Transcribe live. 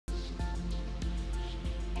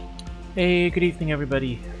Hey, good evening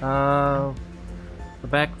everybody. We're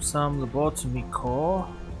back with some Lobotomy core.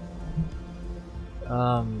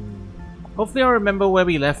 Hopefully I'll remember where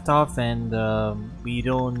we left off and we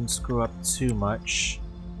don't screw up too much.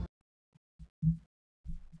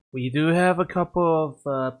 We do have a couple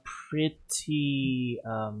of pretty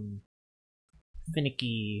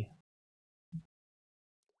finicky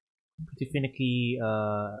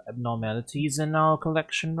abnormalities in our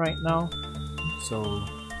collection right now. So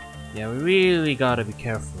yeah, we really gotta be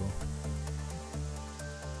careful.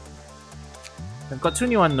 I've got two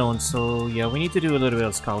new unknowns, so yeah, we need to do a little bit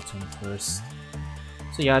of scouting first.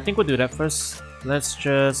 So yeah, I think we'll do that first. Let's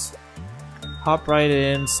just hop right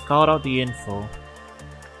in, scout out the info.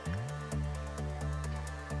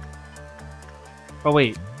 Oh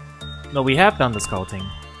wait, no, we have done the scouting.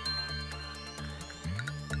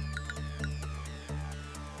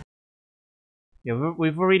 Yeah,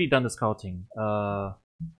 we've already done the scouting.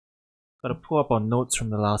 Gotta pull up our notes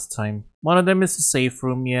from the last time. One of them is the safe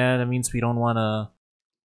room, yeah, that means we don't wanna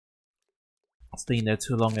stay in there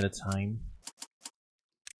too long at a time.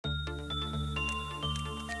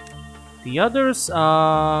 The others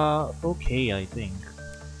are okay, I think.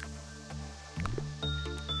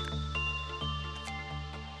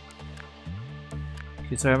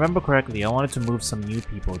 Okay, so I remember correctly, I wanted to move some new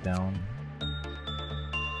people down.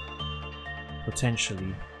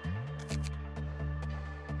 Potentially.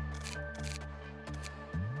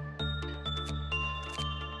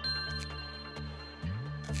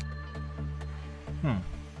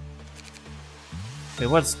 Okay,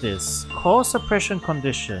 what's this? Core suppression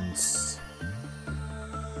conditions.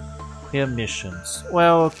 Clear missions.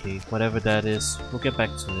 Well, okay, whatever that is, we'll get back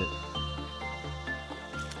to it.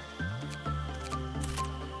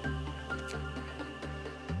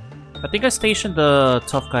 I think I stationed the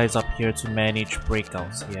tough guys up here to manage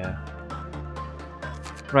breakouts, yeah.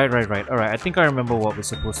 Right. Alright, I think I remember what we're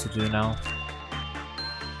supposed to do now.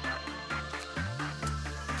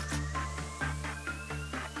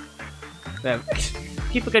 Damn.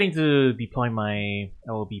 Keep forgetting to deploy my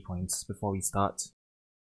LOB points before we start.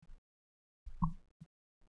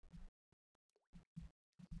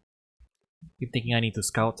 Keep thinking I need to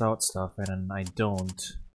scout out stuff and then I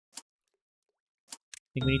don't. I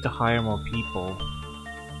think we need to hire more people.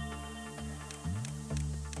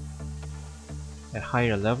 At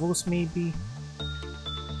higher levels maybe?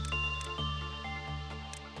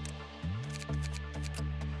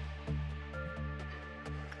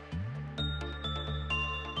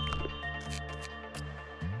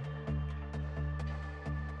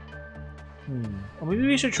 Or maybe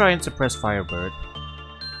we should try and suppress Firebird.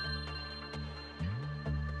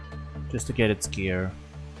 Just to get its gear.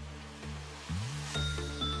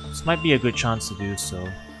 This might be a good chance to do so.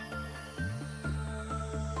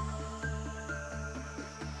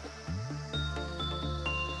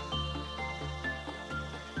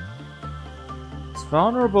 It's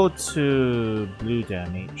vulnerable to blue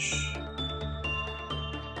damage.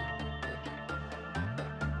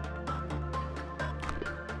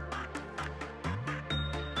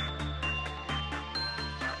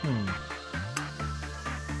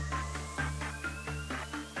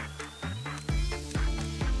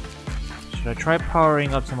 Should I try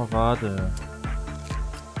powering up some of our other...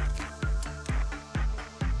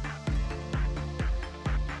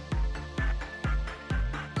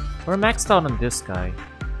 We're maxed out on this guy.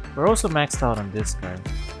 We're also maxed out on this guy.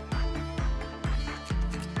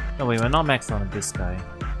 No wait, we're not maxed out on this guy.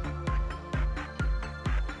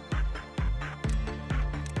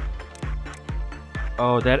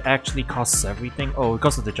 Oh, that actually costs everything? Oh,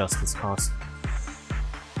 because of the justice cost.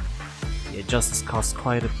 Yeah, justice costs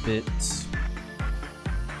quite a bit.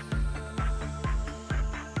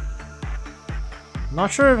 Not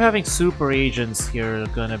sure if having super agents here are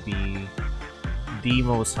gonna be the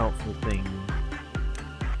most helpful thing.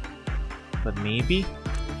 But maybe?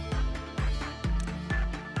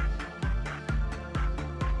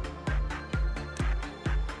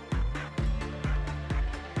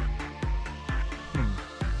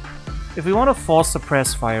 If we want to force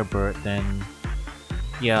suppress Firebird, then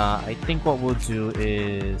yeah, I think what we'll do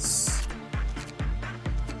is...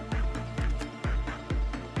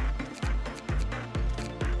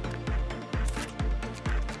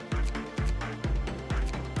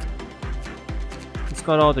 It's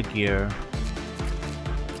got all the gear.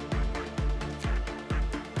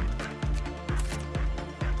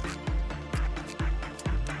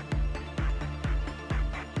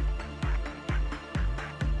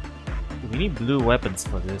 We need blue weapons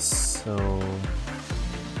for this, so...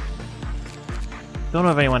 Don't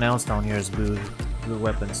know if anyone else down here has blue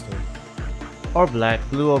weapons though. Or black.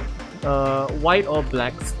 Blue or White or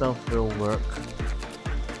black stuff will work.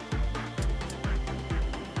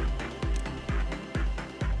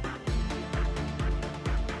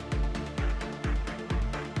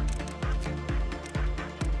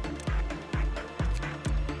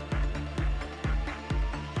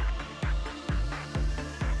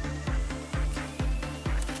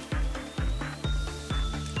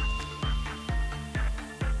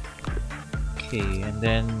 Okay, and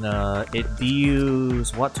then it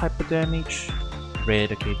deals what type of damage?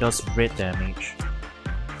 Red, okay, it does red damage.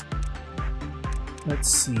 Let's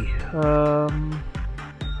see,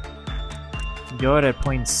 you're at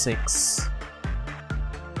 0.6.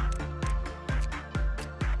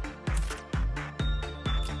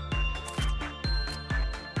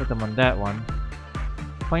 Put them on that one.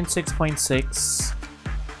 0.6, 0.6.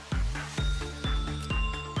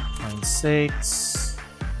 0.6.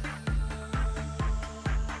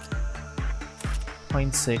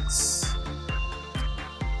 0.6,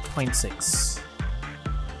 0.6.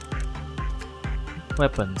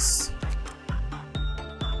 Weapons.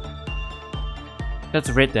 That's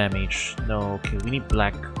red damage. No, okay, we need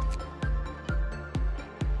black.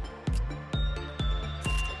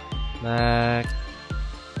 Black.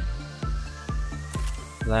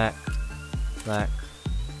 Black. Black.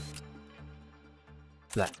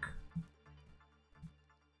 Black.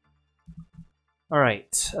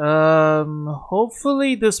 Alright,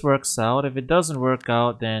 hopefully this works out. If it doesn't work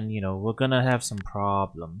out, then, you know, we're gonna have some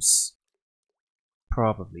problems.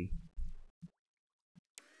 Probably.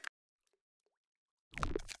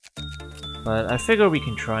 But I figure we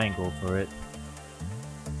can try and go for it.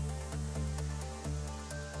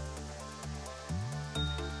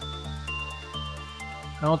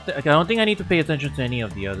 I don't think I need to pay attention to any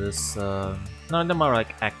of the others. None of them are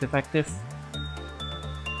like active.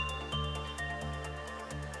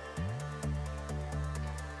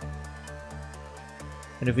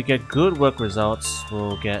 And if we get good work results,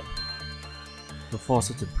 we'll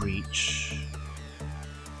force it to breach.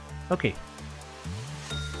 Okay.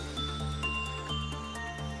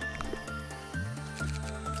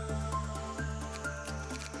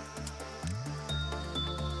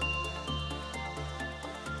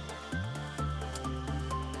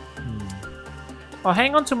 I'll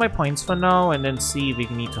hang on to my points for now and then see if we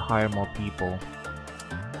need to hire more people.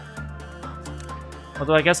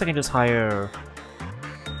 Although I guess I can just hire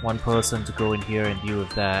one person to go in here and deal with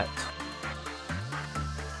that.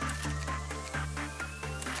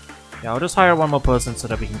 Yeah, I'll just hire one more person so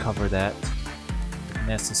that we can cover that if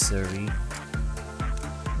necessary.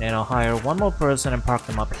 And I'll hire one more person and park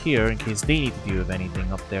them up here in case they need to deal with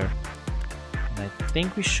anything up there. And I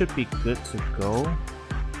think we should be good to go.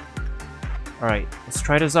 Alright, let's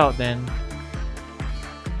try this out then.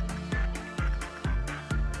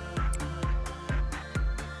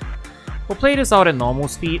 We'll play this out at normal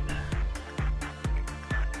speed.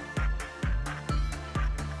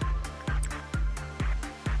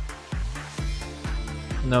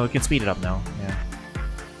 No, we can speed it up now, yeah.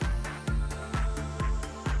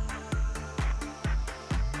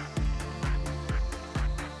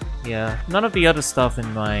 Yeah, none of the other stuff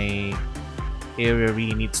in my area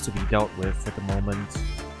really needs to be dealt with at the moment.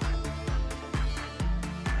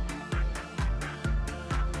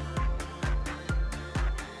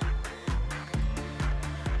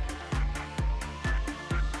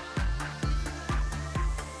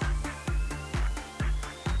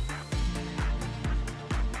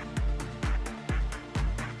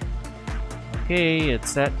 Okay,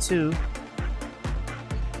 it's that too.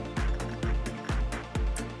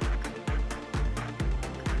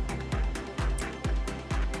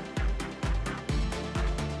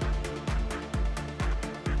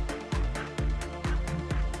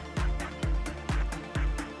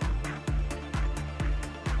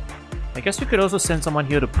 I guess we could also send someone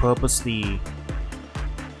here to purposely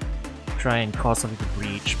try and cause something to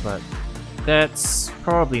breach, but that's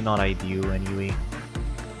probably not ideal anyway.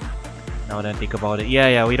 Now that I think about it.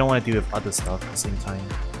 Yeah, we don't want to deal with other stuff at the same time.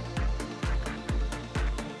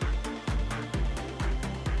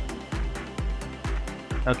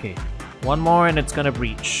 Okay, one more and it's gonna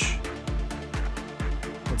breach.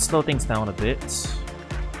 Let's slow things down a bit.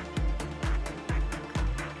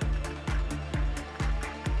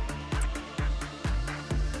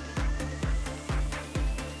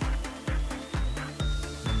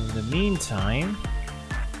 In the meantime,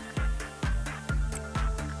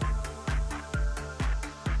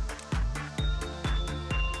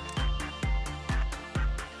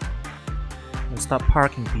 we'll stop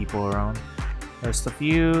parking people around. Rest of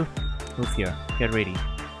you, move here. Get ready.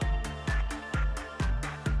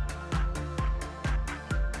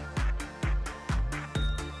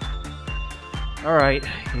 Alright,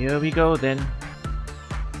 here we go then.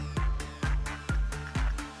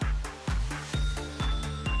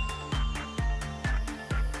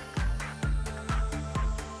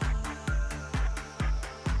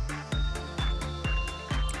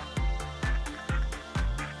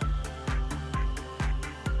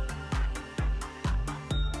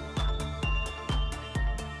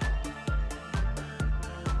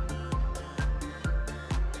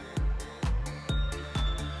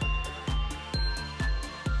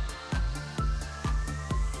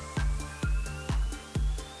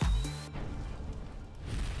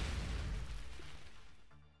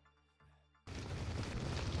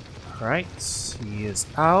 Right, he is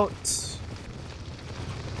out.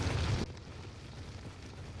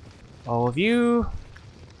 All of you.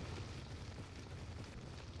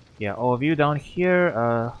 Yeah, all of you down here,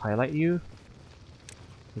 highlight you.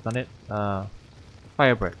 Click on it.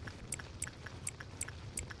 Firebird.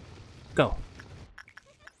 Go.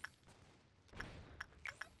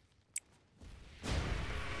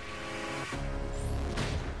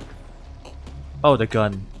 Oh, the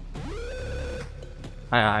gun.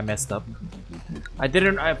 I messed up.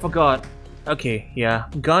 I forgot. Okay, yeah.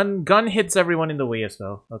 Gun hits everyone in the way as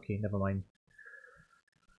well. Okay, never mind.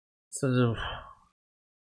 So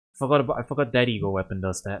I forgot that eagle weapon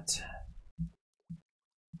does that.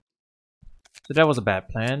 So that was a bad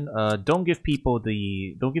plan. Don't give people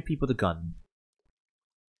the gun.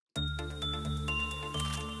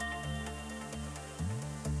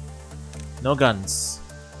 No guns.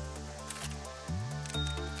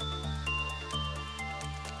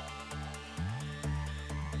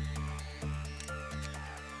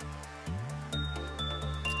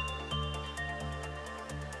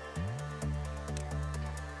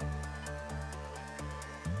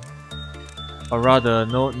 Or rather,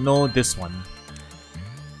 no this one.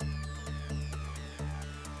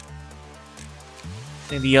 I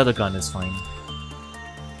think the other gun is fine.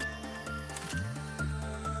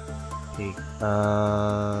 Okay,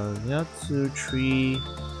 1, 2, 3,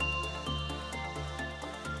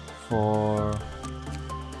 4.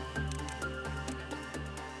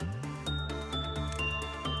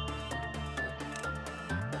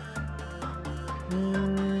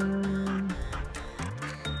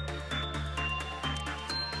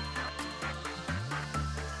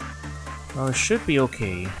 Oh, it should be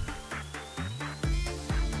okay.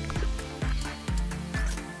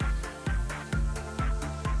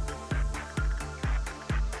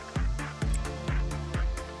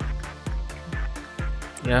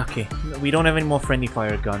 Yeah, okay. We don't have any more friendly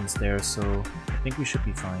fire guns there, so I think we should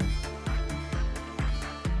be fine.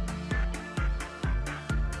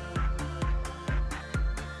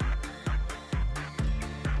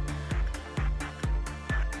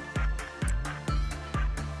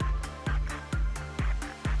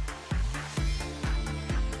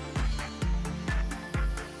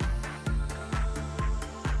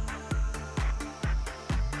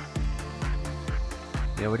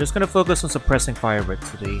 Yeah, we're just gonna focus on suppressing Firebird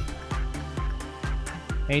today.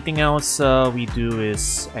 Anything else we do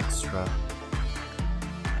is extra.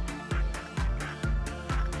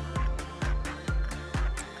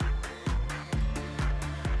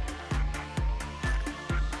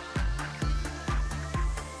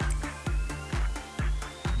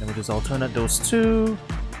 Then we just alternate those two.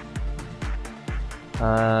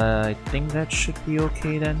 I think that should be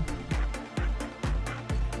okay then.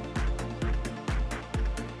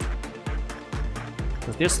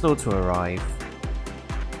 They're slow to arrive.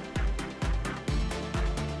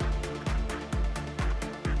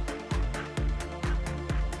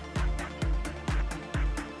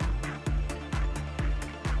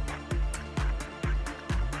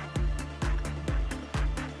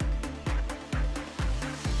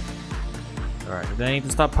 Alright, then I need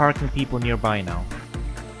to stop parking people nearby now.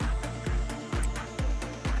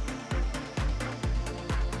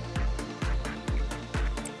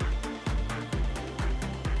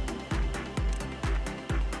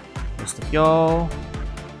 Y'all,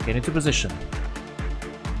 get into position.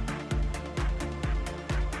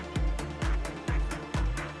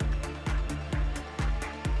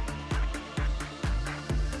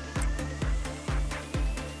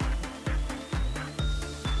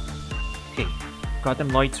 Okay, got them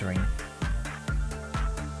loitering.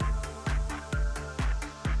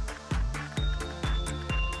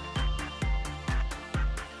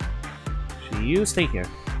 Should you stay here?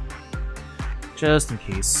 Just in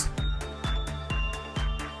case.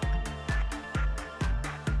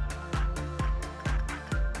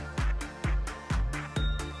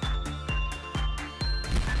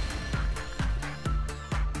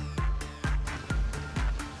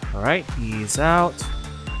 Alright, he's out.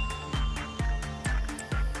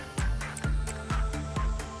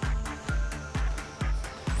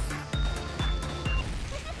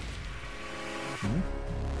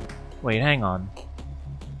 Wait, hang on.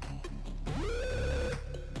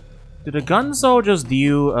 Do the guns all just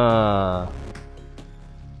deal,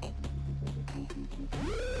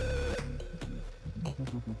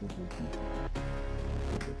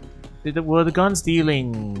 were the guns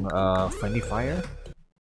dealing, friendly fire? I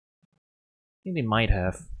think they might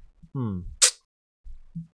have.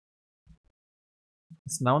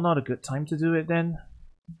 It's now not a good time to do it then?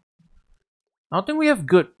 I don't think we have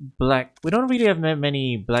good black... We don't really have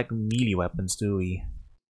many black melee weapons, do we?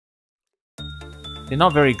 They're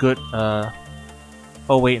not very good,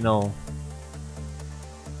 Oh wait, no.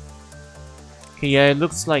 Okay, yeah, it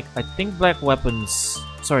looks like... I think black weapons...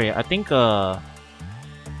 Sorry, I think,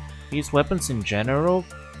 these weapons in general,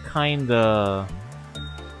 kinda...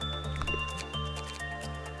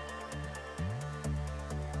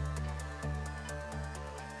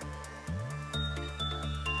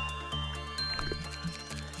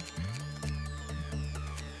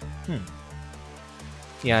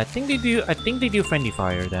 Yeah, I think they do friendly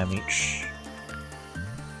fire damage.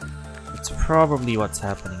 It's probably what's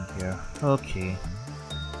happening here. Okay.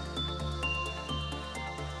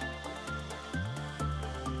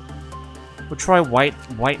 We'll try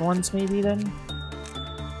white ones maybe then?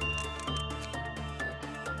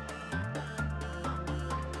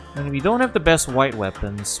 And we don't have the best white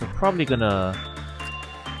weapons, we're probably gonna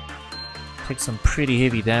take some pretty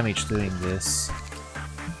heavy damage doing this.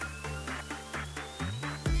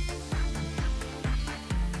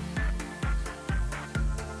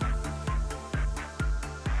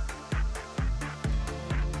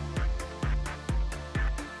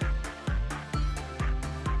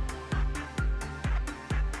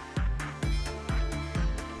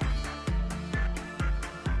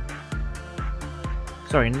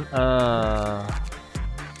 Sorry,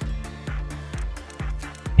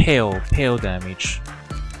 pale damage.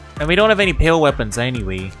 And we don't have any pale weapons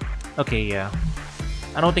anyway. Okay, yeah.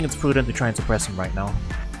 I don't think it's prudent to try and suppress him right now.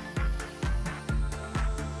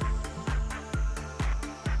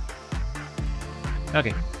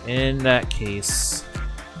 Okay, in that case...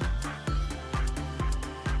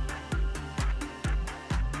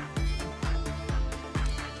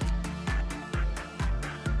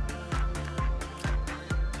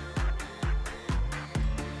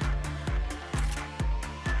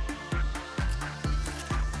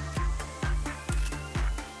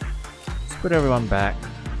 put everyone back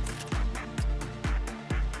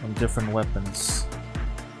on different weapons.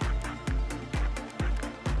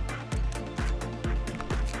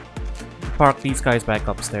 Park these guys back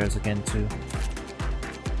upstairs again too.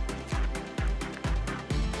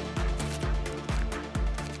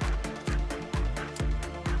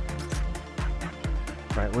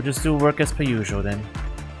 Right, we'll just do work as per usual then.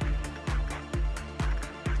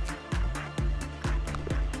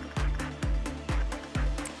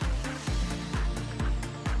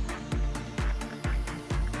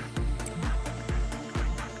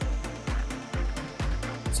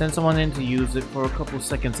 Send someone in to use it for a couple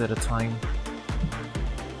seconds at a time.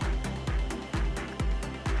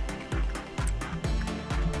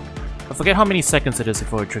 I forget how many seconds it is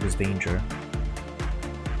before it triggers danger.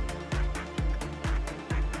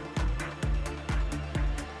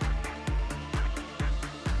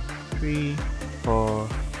 Three, 4,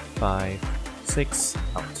 5, 6,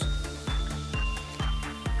 out.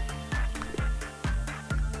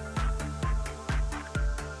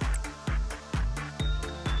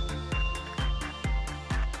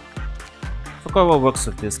 Forgot what works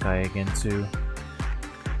with this guy again too.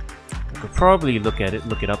 I could probably look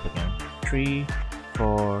it up again. 3,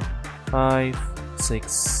 4, 5,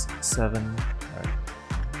 6, 7. Alright.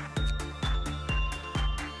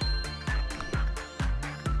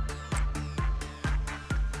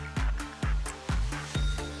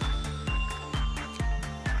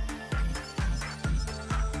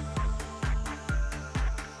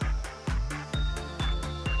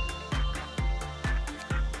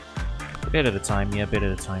 Bit at a time, yeah, bit at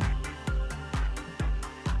a time.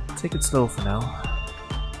 Take it slow for now.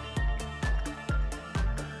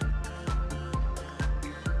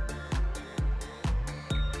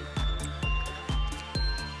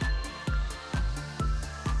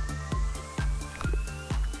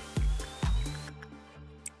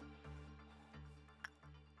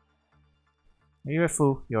 You're a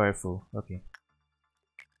fool. You're a fool. Okay.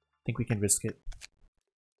 I think we can risk it.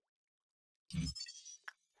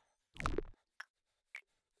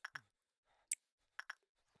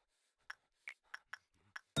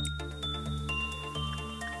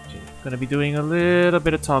 Gonna be doing a little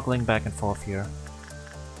bit of toggling back and forth here.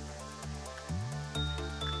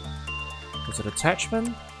 Was it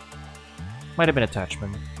attachment? Might have been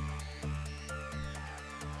attachment.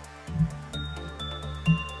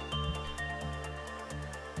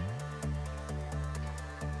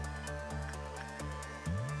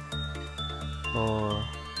 4,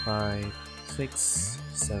 5, 6,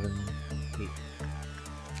 7, 8.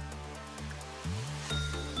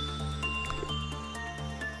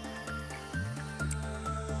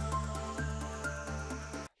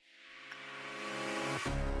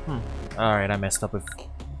 Alright, I messed up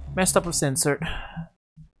with Censored.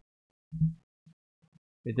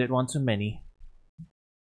 We did one too many.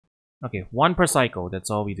 Okay, 1 per cycle,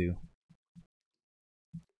 that's all we do.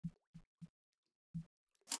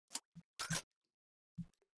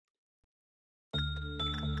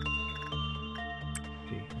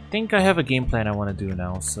 Okay, I think I have a game plan I want to do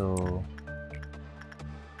now, so...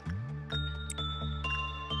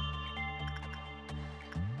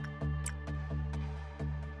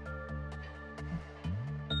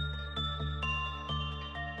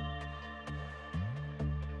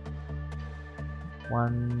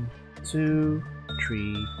 One, 2,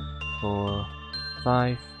 3, 4,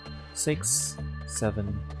 5, 6,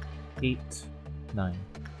 7, 8, 9.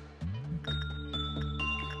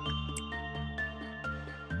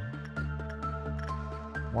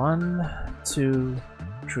 One, 2,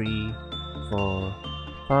 3, 4,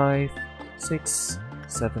 5, 6,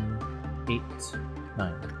 7, 8,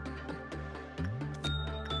 9.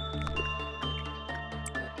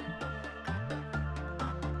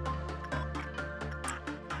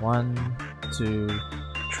 One, 2,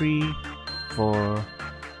 3, 4,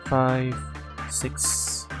 5,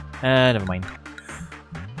 6. Never mind.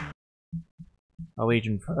 Our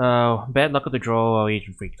agent. Bad luck of the draw. Our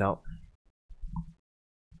agent freaked out.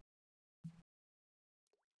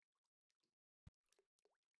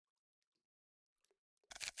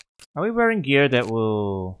 Are we wearing gear that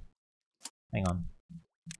will... Hang on.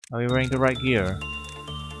 Are we wearing the right gear?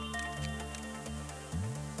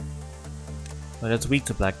 Oh, that's weak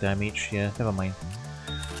to black damage. Yeah, never mind.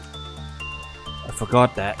 I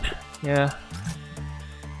forgot that. Yeah.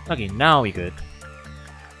 Okay, now we good.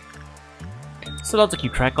 Still a lot to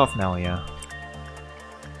keep track of now, yeah.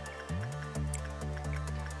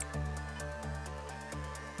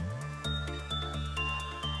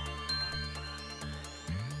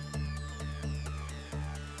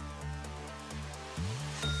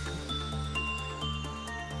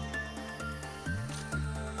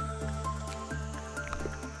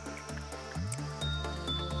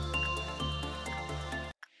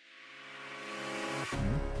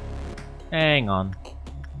 Hang on.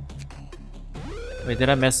 Wait, did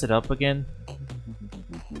I mess it up again?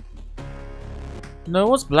 No, it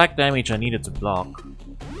was black damage I needed to block.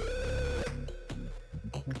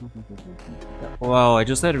 Wow, I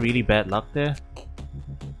just had really bad luck there.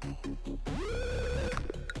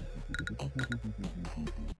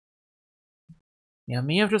 Yeah,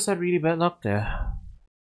 me, I've just had really bad luck there.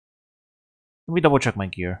 Let me double check my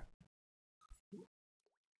gear.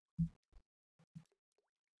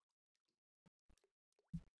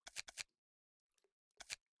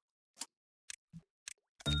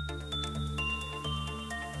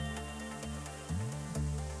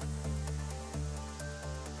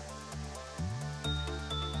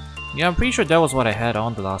 Yeah, I'm pretty sure that was what I had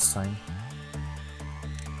on the last time.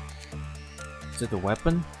 Is it the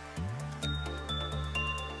weapon?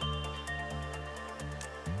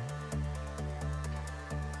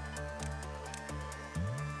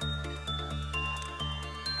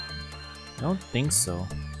 I don't think so.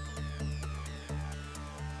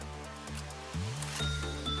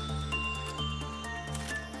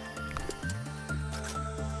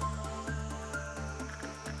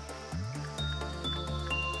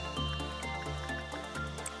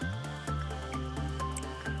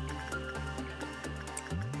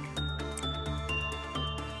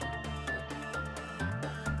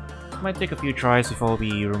 Might take a few tries before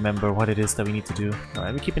we remember what it is that we need to do.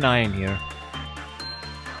 Alright, we keep an eye in here.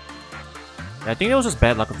 Yeah, I think it was just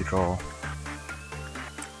bad luck of the draw.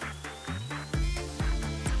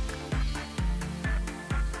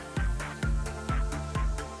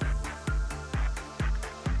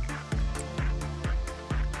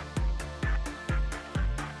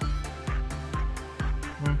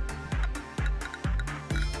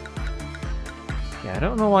 Yeah, I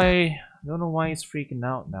don't know why he's freaking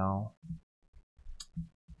out now.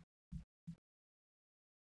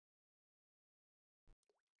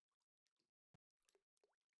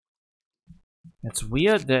 It's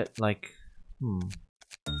weird that, like,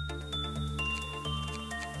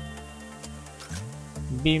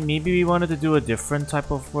 Maybe we wanted to do a different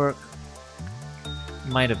type of work.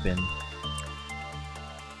 Might have been.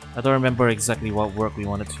 I don't remember exactly what work we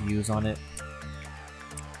wanted to use on it.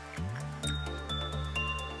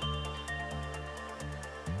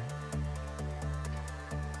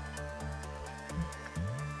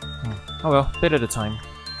 Oh well, bit at a time.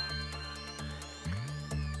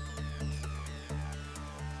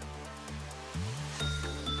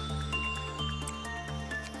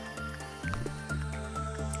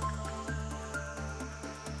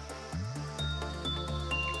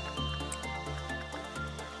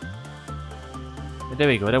 there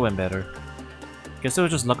we go, that went better. Guess it was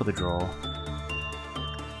just luck of the draw.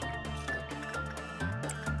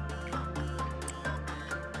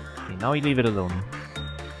 Okay, now we leave it alone.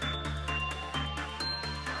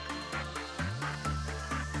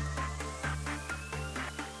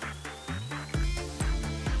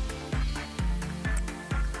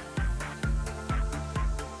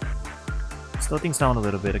 Slow things down a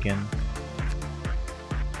little bit again.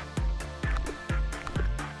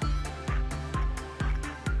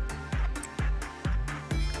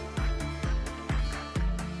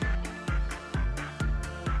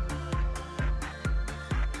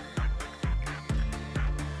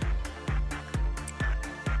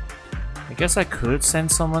 I guess I could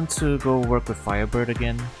send someone to go work with Firebird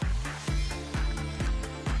again.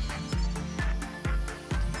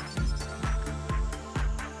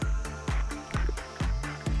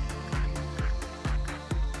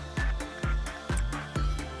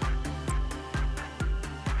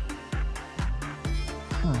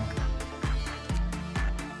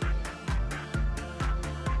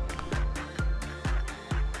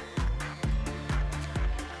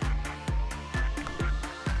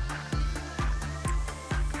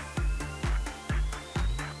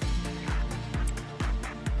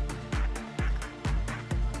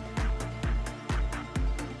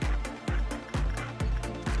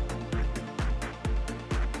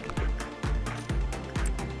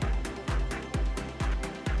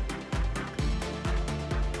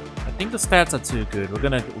 I think the stats are too good. We're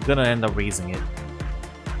gonna end up raising it.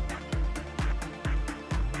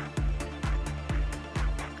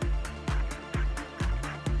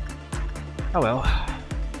 Oh well.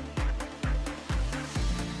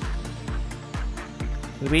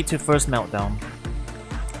 We wait till first meltdown.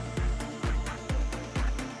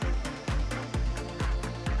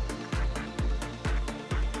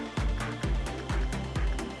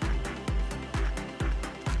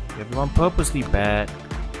 Everyone purposely bad.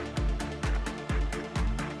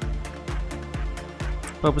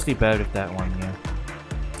 Purposely bad with that one, yeah.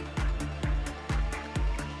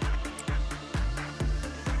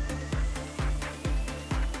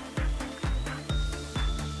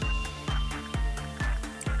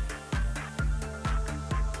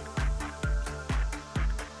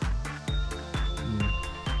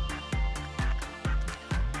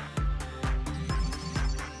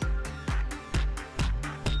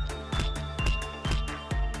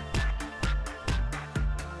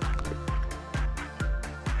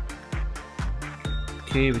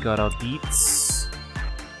 Okay, we got our deets.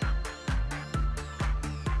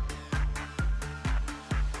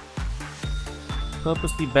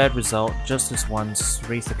 Purposely bad result, just this once,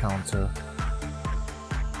 raise the counter.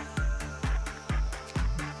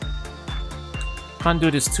 Can't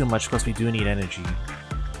do this too much because we do need energy.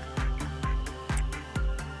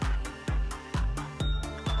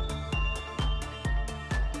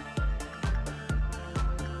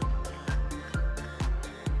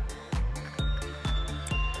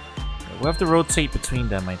 We'll have to rotate between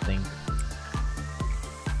them, I think.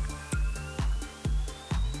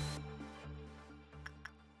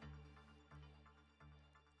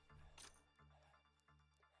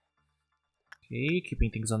 Okay,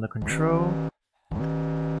 keeping things under control.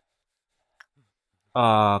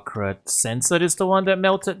 Ah, crud. Censored is the one that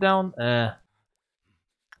melted down? How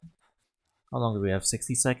long do we have?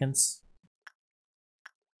 60 seconds?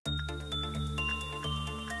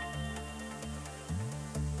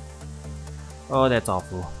 Oh, that's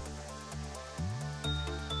awful.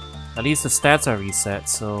 At least the stats are reset,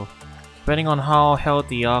 so depending on how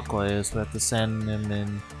healthy Aqua is, we have to send him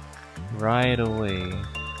in right away.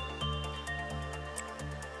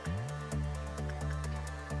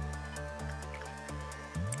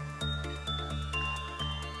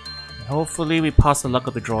 Hopefully we pass the luck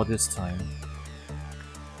of the draw this time.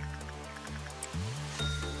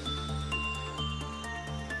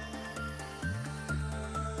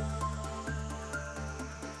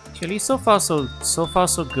 At least so far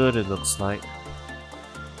so good, it looks like.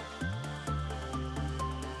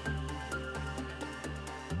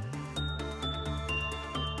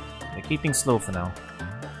 They're keeping slow for now.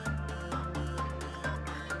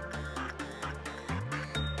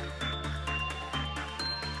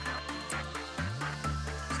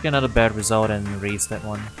 Let's get another bad result and raise that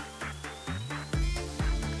one.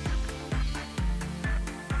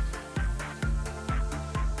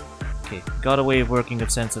 Okay, got a way of working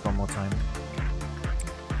with Censored one more time.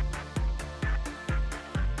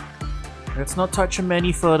 Let's not touch him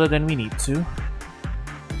any further than we need to.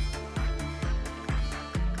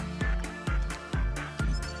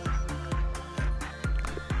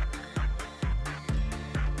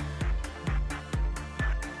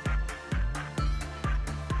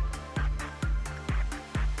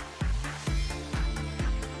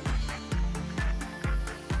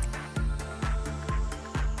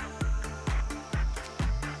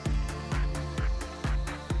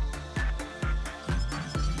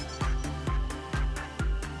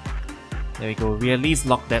 There we go. We at least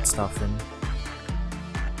lock that stuff in.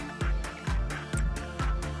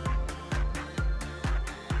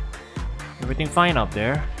 Everything fine up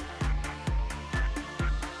there.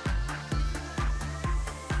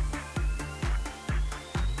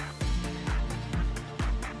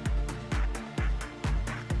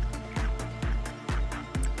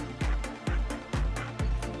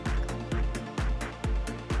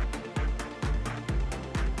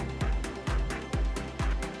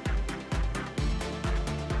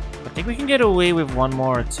 I think we can get away with one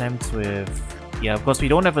more attempt with... Yeah, of course we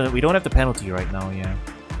don't have the penalty right now, yeah.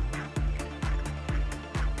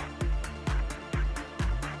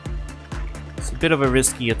 It's a bit of a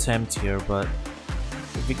risky attempt here, but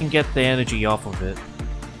if we can get the energy off of it.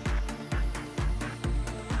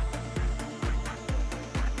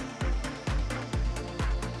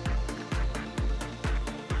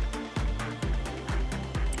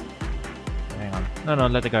 Hang on. No,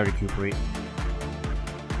 let the guy recuperate.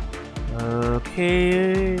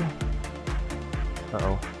 Okay.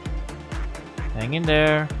 Uh-oh. Hang in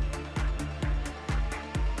there.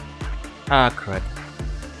 Ah, crud.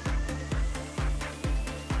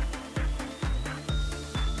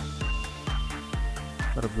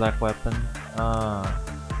 Got a black weapon. Ah.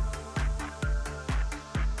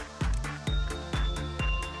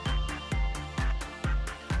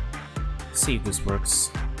 Let's see if this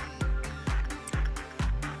works.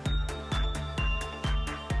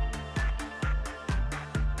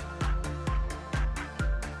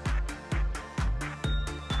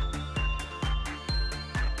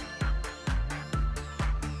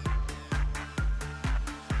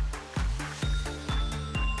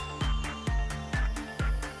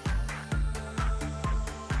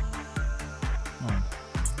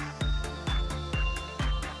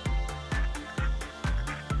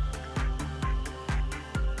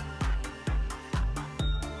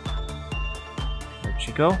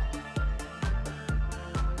 Go.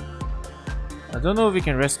 I don't know if we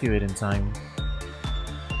can rescue it in time.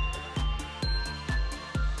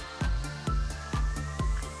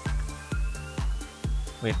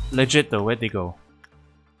 Wait, legit though, where'd they go?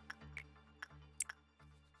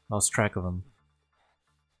 Lost track of them.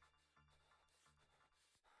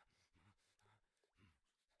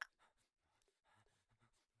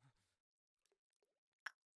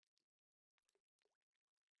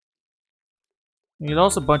 We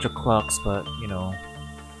lost a bunch of clocks, but, you know...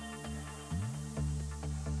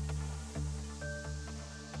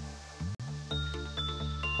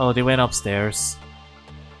 Oh, they went upstairs.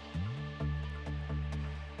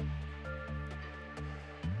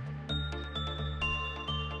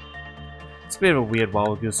 It's a bit of a weird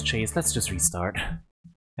Wild Goose Chase. Let's just restart.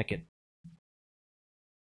 Heck it.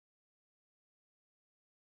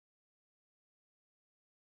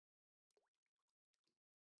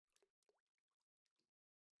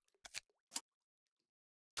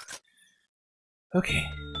 Okay.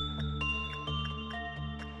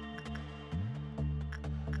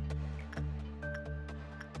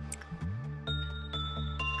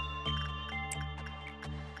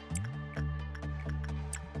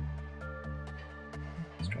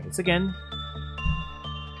 Let's try this again.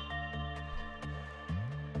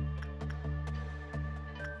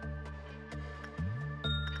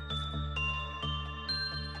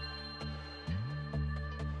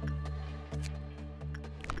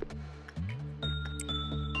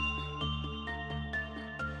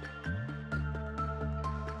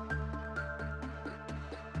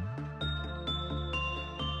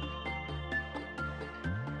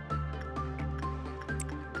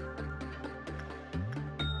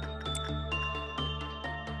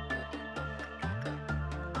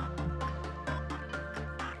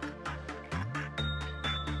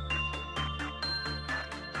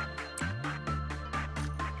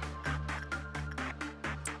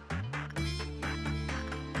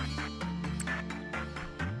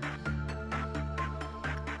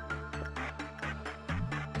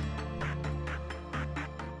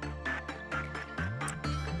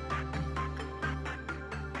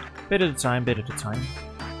 Bit at a time, bit at a time.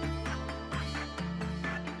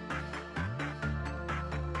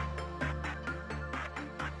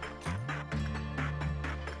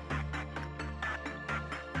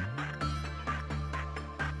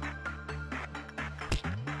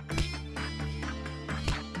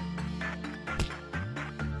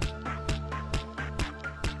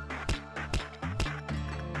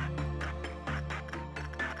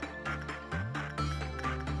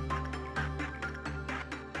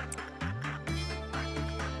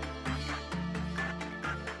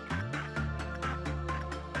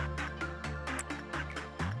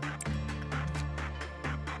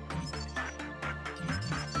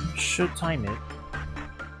 should time it.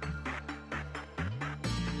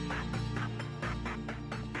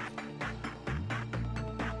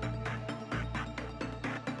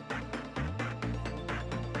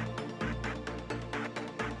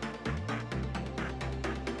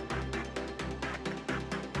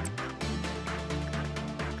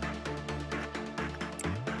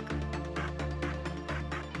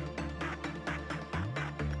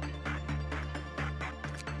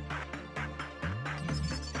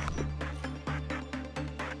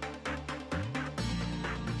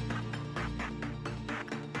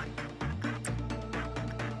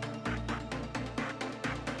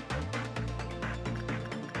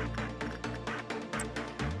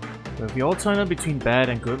 So if you alternate between bad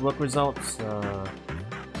and good work results,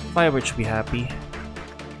 Firebird should be happy.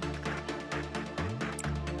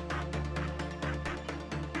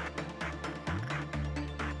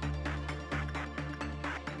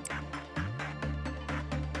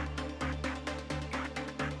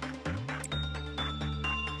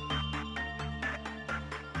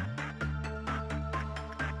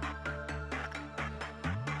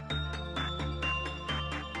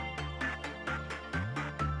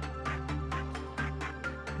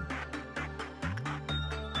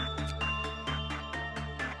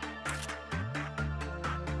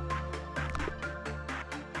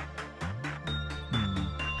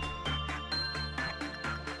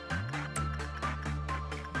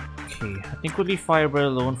 Okay, I think we'll leave Firebird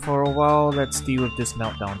alone for a while. Let's deal with this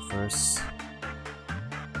meltdown first.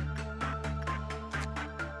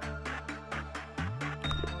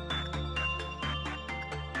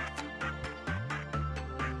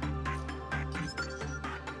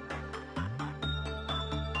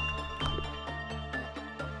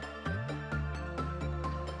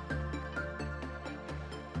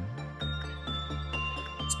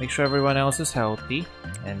 Let's make sure everyone else is healthy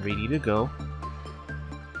and ready to go.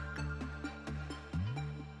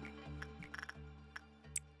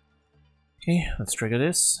 Okay, let's trigger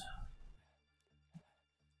this.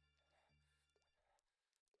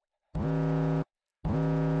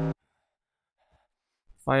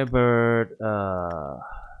 Firebird,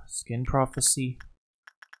 Skin Prophecy.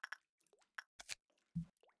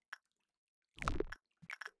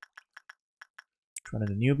 One of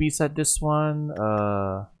the newbies at this one.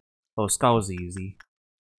 Oh, Skull's easy.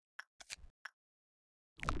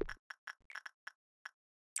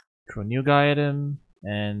 Throw a new guy at him.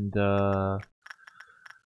 And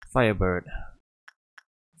Firebird.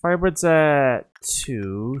 Firebird's at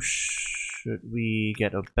 2. Should we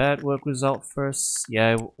get a bad work result first?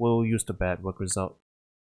 Yeah, we'll use the bad work result.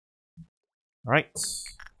 Alright.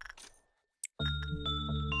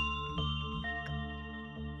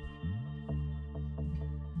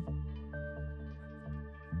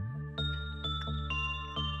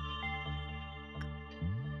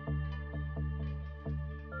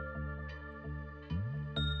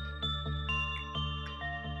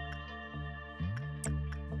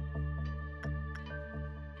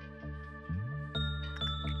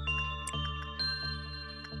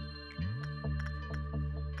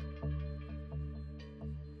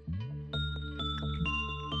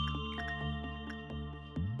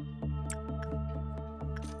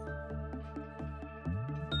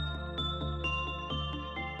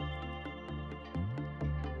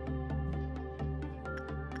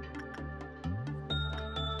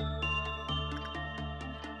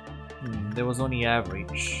 There was only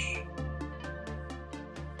average.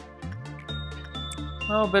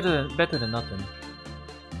 Oh, better than nothing.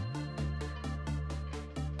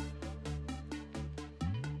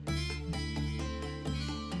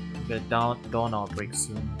 Get a dawn outbreak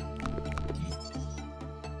soon.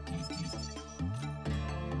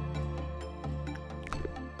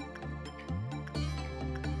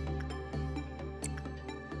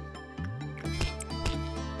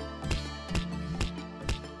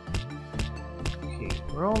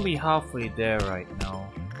 We're only halfway there right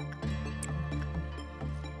now.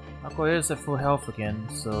 Aqua is at full health again,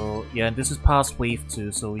 so yeah, this is past wave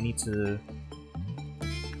 2, so we need to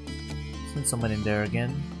send someone in there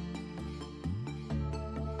again.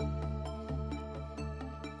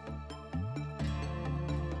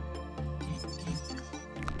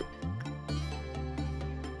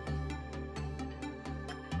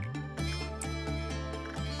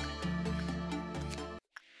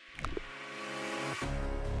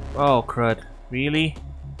 Oh crud, really?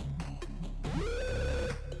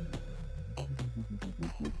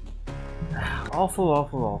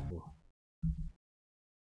 Awful.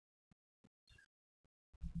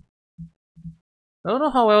 I don't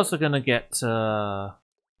know how else we're gonna get, I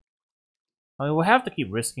mean, we'll have to keep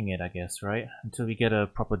risking it, I guess, right? Until we get a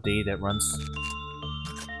proper day that runs.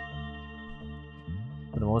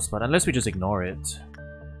 For the most part, unless we just ignore it.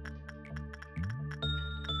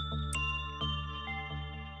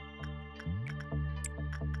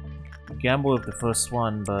 Gamble with the first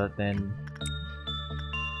one, but then...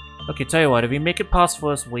 Okay, tell you what, if we make it past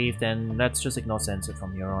first wave, then let's just ignore Censored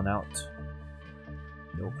from here on out.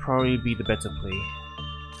 It'll probably be the better play.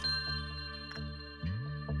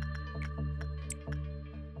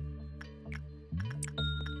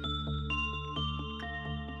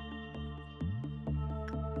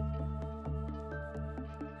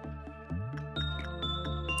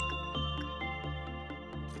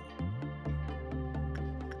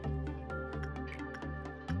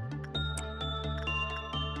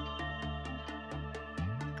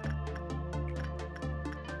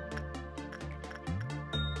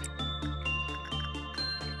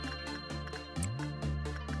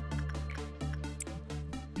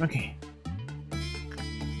 Okay.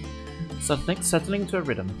 Settling to a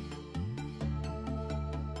rhythm.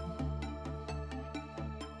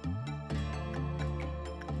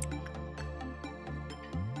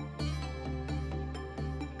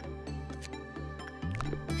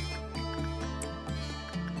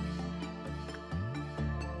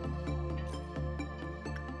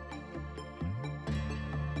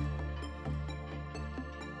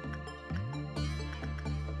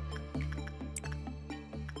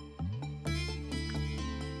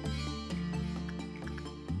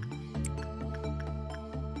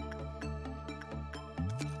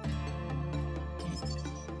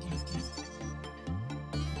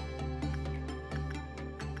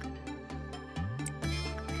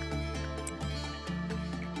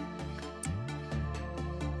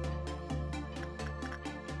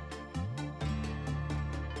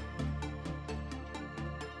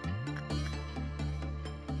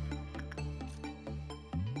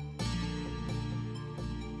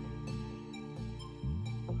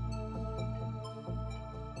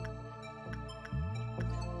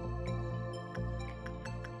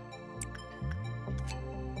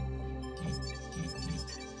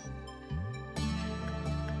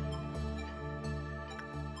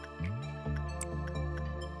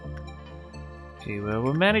 Okay, well,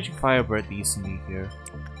 we're managing Firebird decently here.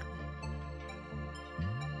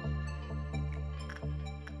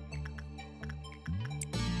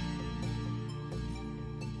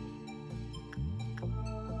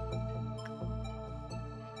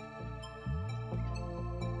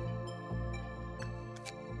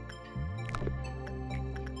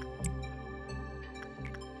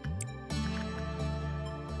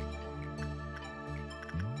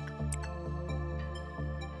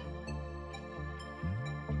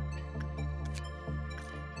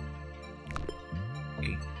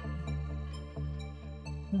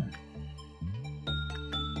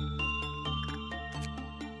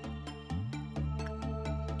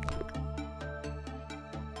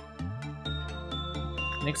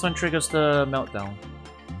 Next one triggers the meltdown.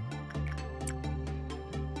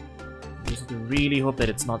 Just to really hope that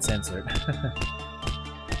it's not censored.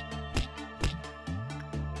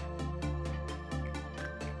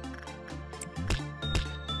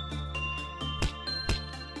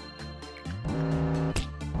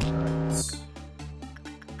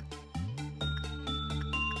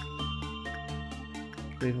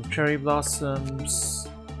 Grave of Cherry Blossoms.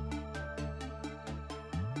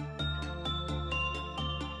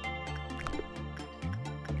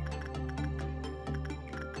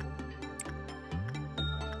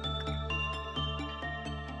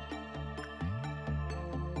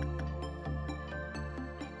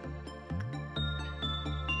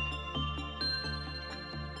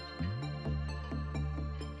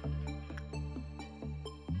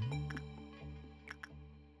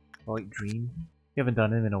 White Dream. We haven't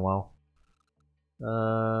done it in a while.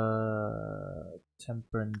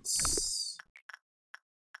 Temperance.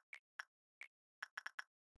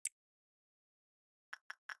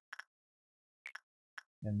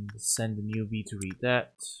 And send a newbie to read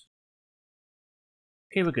that.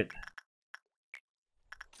 Okay, we're good.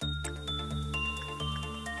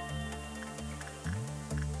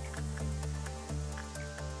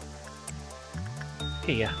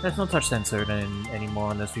 Okay, yeah, let's not touch Censored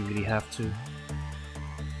anymore unless we really have to.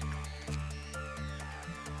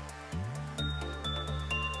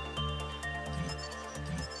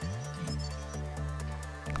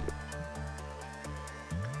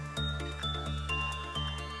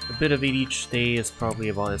 A bit of it each day is probably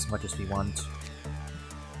about as much as we want.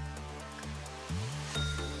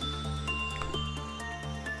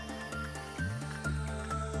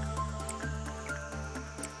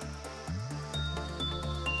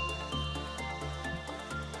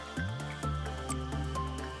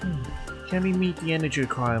 Can we meet the energy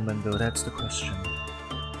requirement though? That's the question.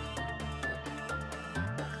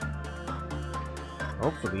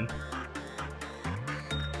 Hopefully.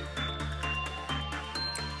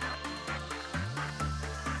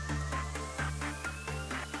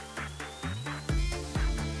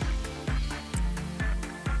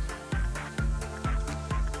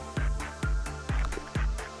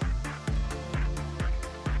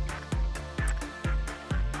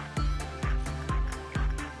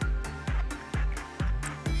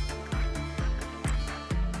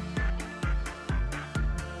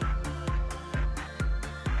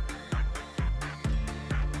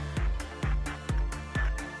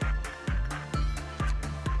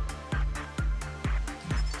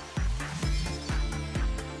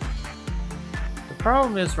 The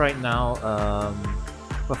problem is right now,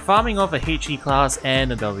 we're farming off a HE class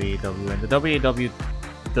and a WAW, and the WAW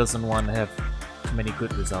doesn't want to have too many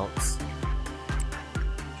good results,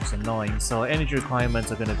 which is annoying. So our energy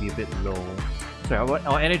requirements are going to be a bit low. Sorry,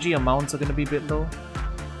 our energy amounts are going to be a bit low.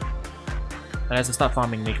 And as I start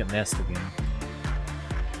farming Naked Nest again.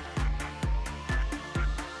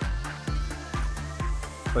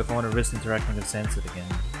 But if I want to risk interacting with Censored again,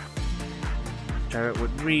 which I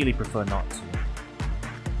would really prefer not to.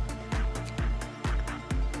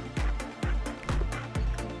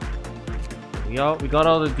 We got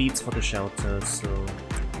all the deeds for the shelter, so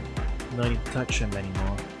no need to touch him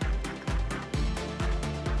anymore.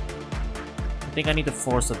 I think I need to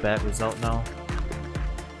force a bad result now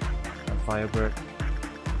on Firebird.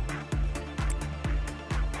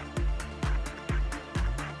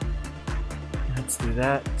 Let's do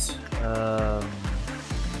that.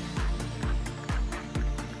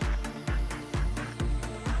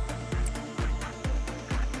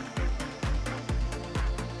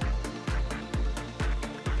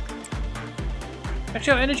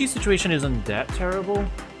 Actually, our energy situation isn't that terrible.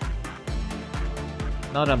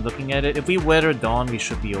 Now that I'm looking at it, if we weather Dawn, we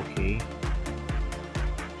should be okay.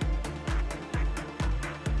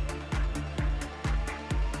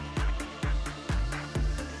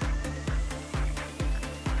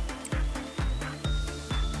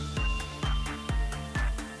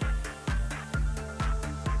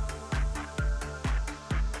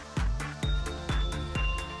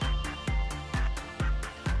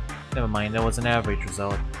 Never mind, that was an average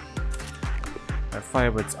result. Our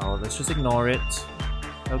Firebird's out, let's just ignore it.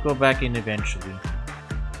 I'll go back in eventually.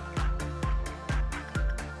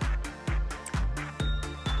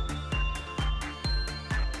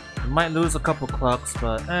 We might lose a couple clocks,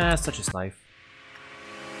 but such is life.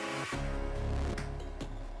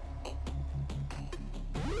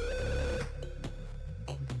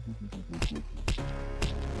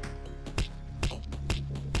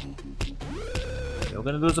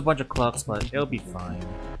 We're gonna lose a bunch of clocks, but it'll be fine.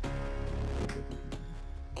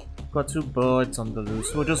 Got 2 birds on the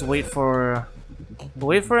loose. We'll just wait for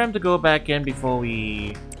him to go back in before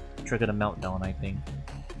we trigger the meltdown, I think.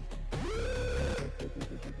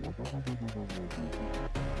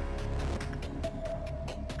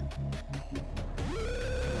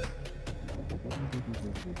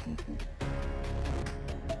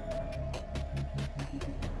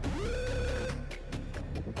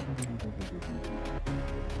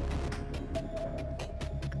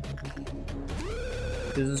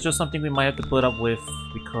 This is just something we might have to put up with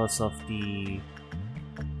because of the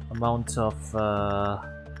amount of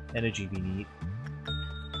energy we need.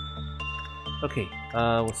 Okay,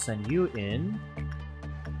 we'll send you in.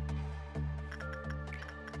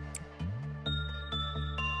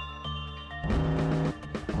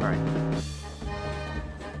 Alright.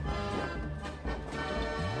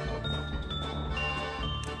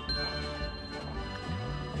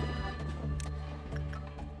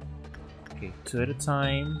 Okay, 2 at a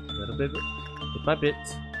time, little bit by bit.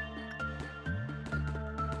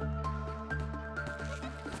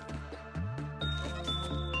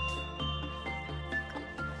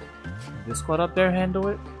 This squad up there handle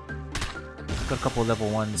it? Got a couple level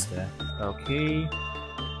 1s there. Okay.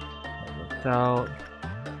 That worked out.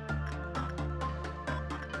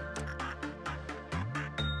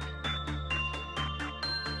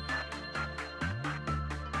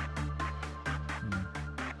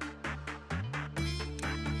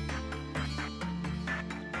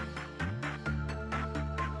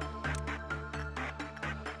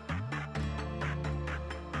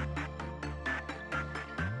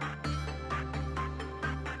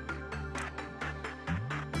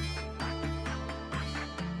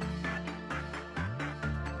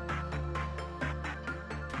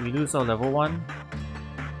 We lose our level 1?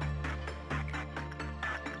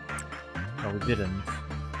 No, we didn't.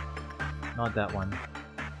 Not that one.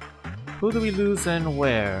 Who do we lose and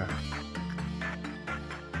where?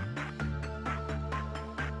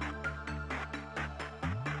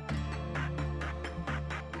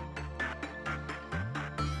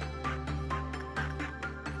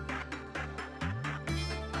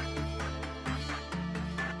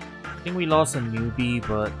 I think we lost a newbie,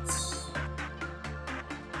 but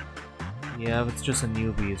yeah, if it's just a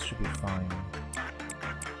newbie, it should be fine.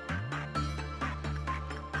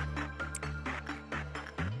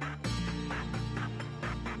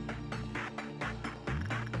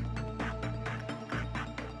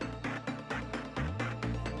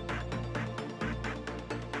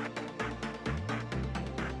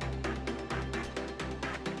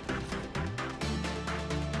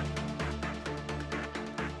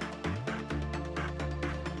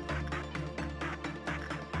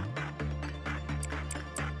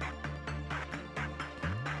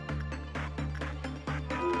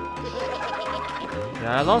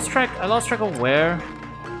 Yeah, I lost track of where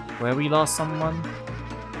we lost someone.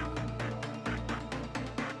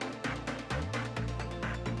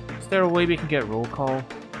 Is there a way we can get roll call?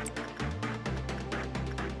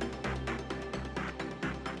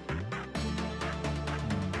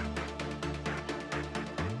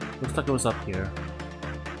 Looks like it was up here.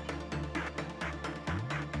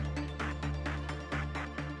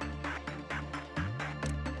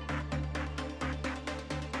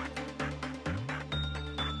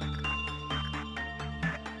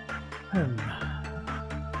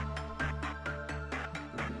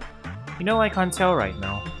 You know, I can't tell right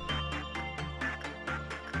now.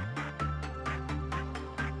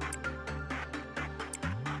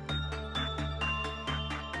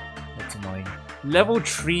 That's annoying. Level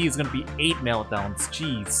 3 is gonna be 8 meltdowns,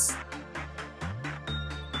 jeez.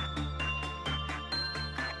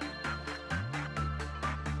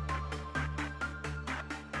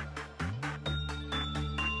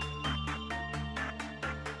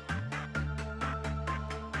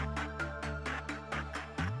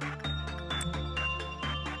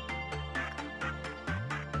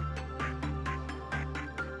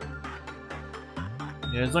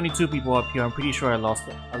 Yeah, there's only 2 people up here. I'm pretty sure I lost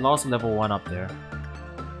level 1 up there.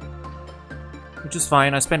 Which is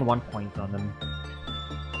fine, I spent 1 point on them.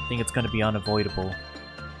 I think it's gonna be unavoidable.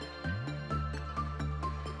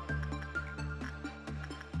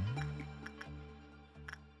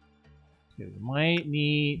 Okay, we might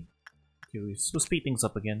need... Okay, we'll speed things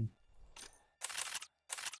up again.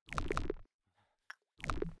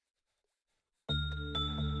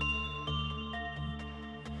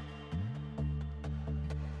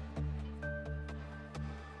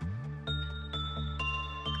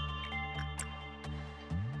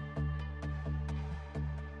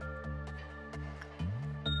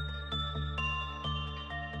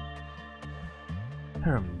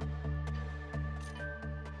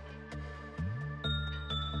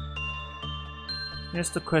 Here's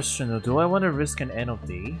the question though, do I want to risk an end of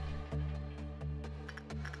day?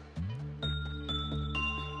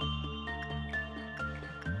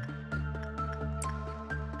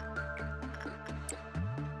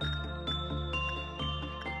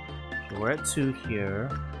 Okay, we're at 2 here.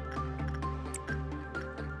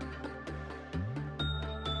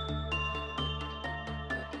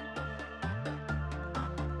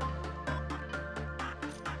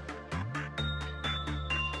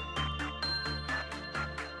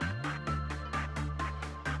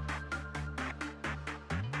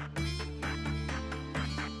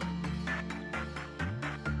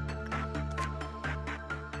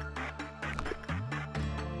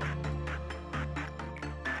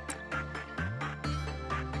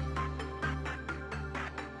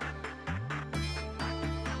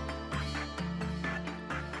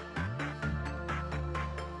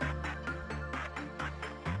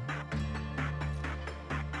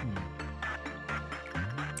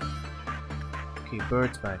 Okay,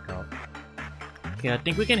 birds back up. Okay, I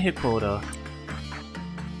think we can hit quota.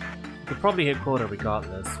 We could probably hit quota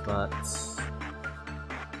regardless, but...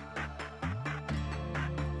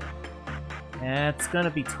 yeah, it's gonna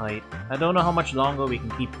be tight. I don't know how much longer we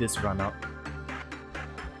can keep this run up.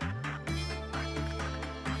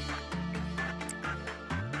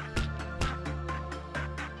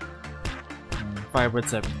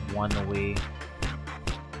 Firebirds at 1 away.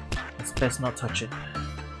 It's best not touch it,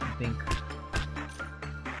 I think.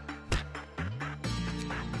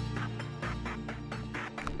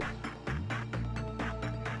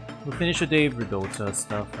 We'll finish the day with Redota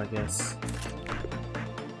stuff, I guess.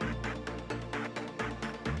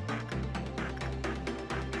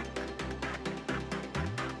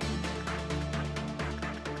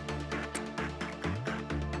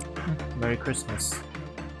 Merry Christmas.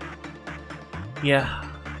 Yeah.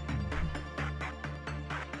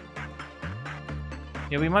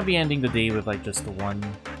 Yeah, we might be ending the day with like just the one,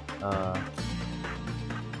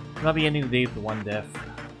 we might be ending the day with the 1 death.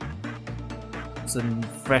 It's a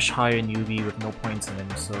fresh hire newbie with no points in him,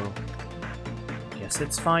 so I guess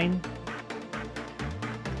it's fine.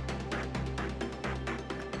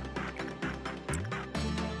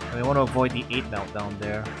 I want to avoid the 8 meltdown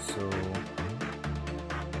there, so...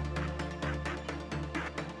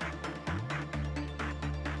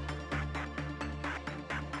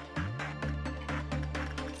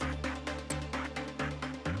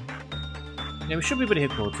 Yeah, we should be able to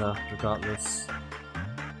hit quota, regardless.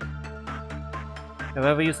 Have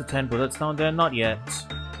I ever used the 10 bullets down there? Not yet.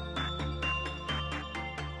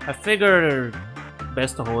 I figure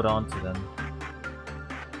best to hold on to them.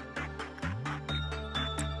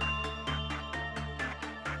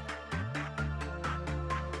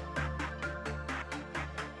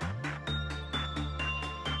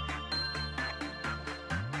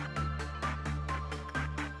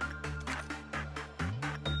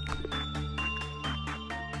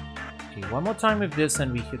 Okay, one more time with this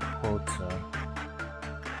and we hit quota.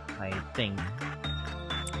 I think.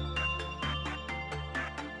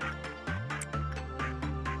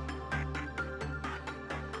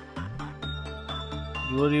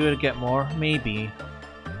 Will you be able to get more? Maybe.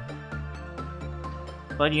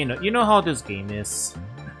 But you know how this game is.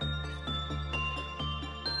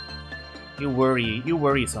 You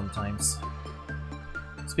worry sometimes.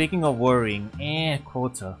 Speaking of worrying,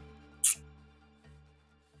 quota.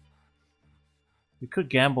 We could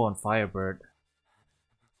gamble on Firebird.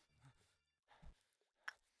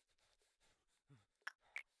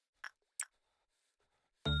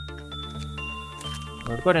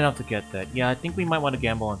 We've got enough to get that. Yeah, I think we might want to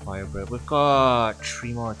gamble on Firebird. We've got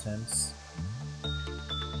 3 more attempts.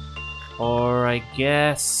 Or I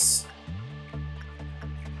guess...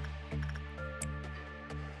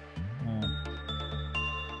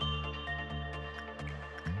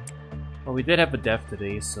 Well, we did have a death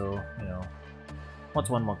today, so, you know. What's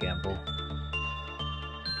one more gamble?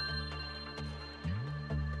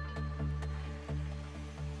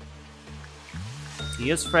 He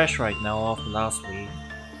is fresh right now off the last week.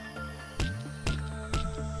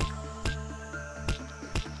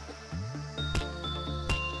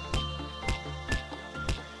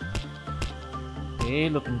 Okay,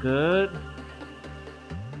 looking good.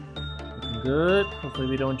 Looking good. Hopefully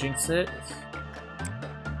we don't jinx it.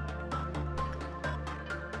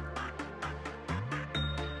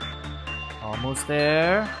 Almost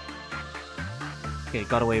there. Okay,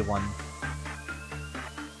 got away one.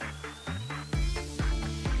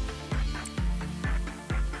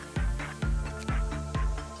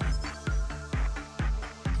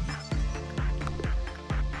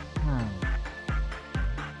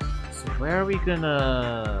 So where are we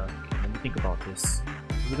gonna... Okay, let me think about this.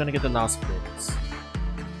 We're gonna get the last bits.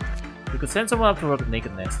 We could send someone up to work with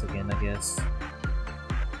Naked Nest again, I guess.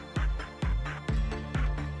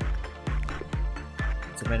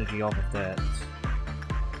 Some energy off of that.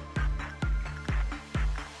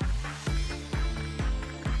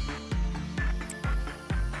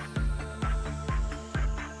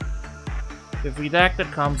 If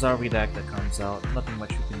Redacted comes out, Redacted comes out. Nothing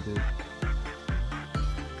much we can do.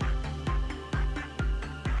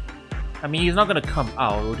 I mean, he's not gonna come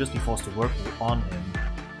out, we'll just be forced to work on him.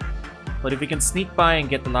 But if we can sneak by and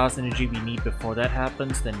get the last energy we need before that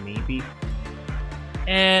happens, then maybe.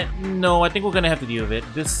 And no, I think we're gonna have to deal with it.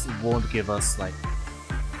 This won't give us like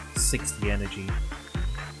 60 energy.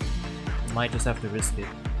 Might just have to risk it.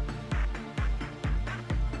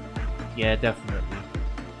 Yeah, definitely.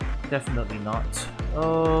 Definitely not.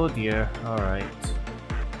 Oh dear, alright.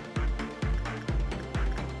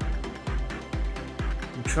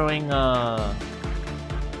 I'm throwing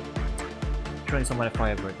someone at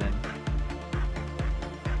Firebird then.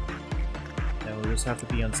 And we'll just have to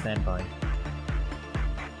be on standby.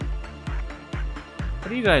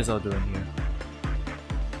 What are you guys all doing here?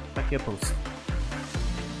 Back here post.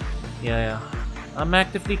 Yeah. I'm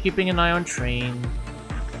actively keeping an eye on train.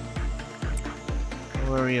 Don't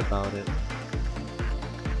worry about it.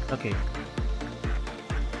 Okay.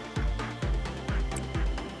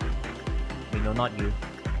 Wait, no, not you.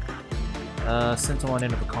 Send someone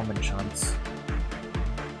in with a common chance.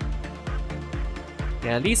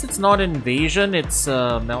 Yeah, at least it's not an invasion, it's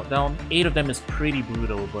meltdown. 8 of them is pretty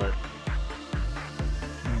brutal, but...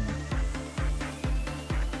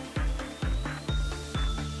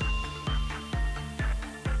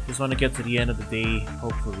 Just want to get to the end of the day,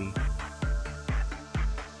 hopefully.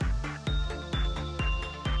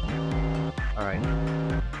 Alright.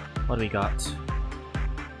 What do we got?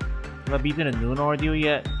 Have I beaten a noon ordeal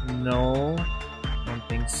yet? No. Don't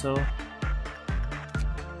think so.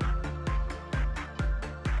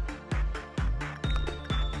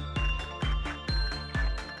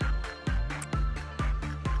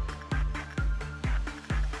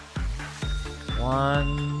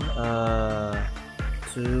 One,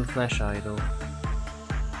 2 Flash Idol.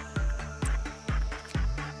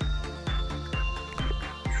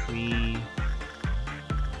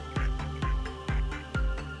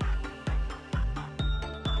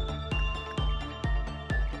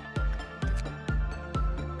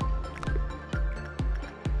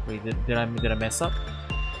 Wait, did I mess up?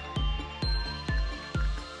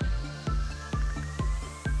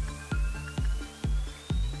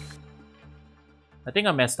 I think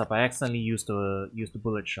I messed up. I accidentally used the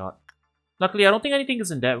bullet shot. Luckily, I don't think anything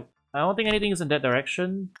is in that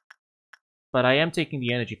direction. But I am taking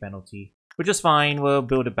the energy penalty, which is fine. We'll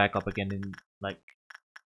build it back up again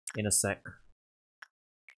in a sec.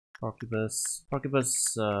 Porcupus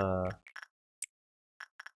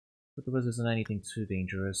isn't anything too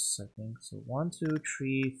dangerous, I think. So 1, 2,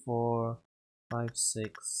 3, 4, 5,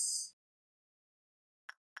 6.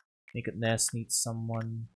 Naked Nest needs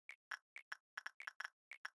someone.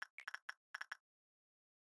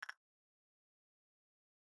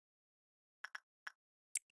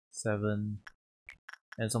 Seven.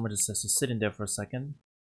 And someone just has to sit in there for a second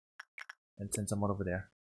and send someone over there.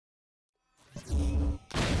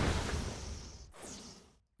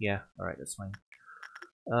 Yeah, alright, that's fine.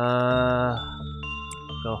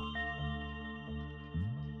 Go.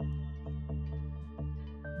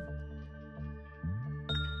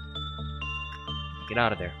 Get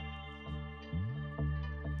out of there.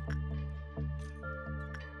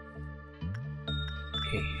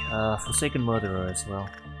 Okay, Forsaken Murderer as well.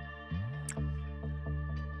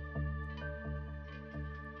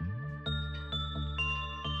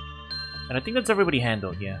 And I think that's everybody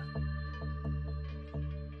handled, yeah.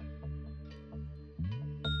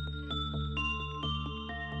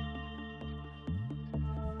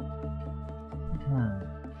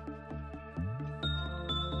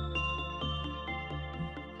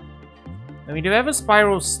 I mean, if ever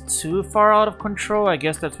spirals too far out of control, I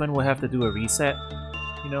guess that's when we'll have to do a reset.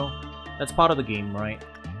 You know, that's part of the game, right?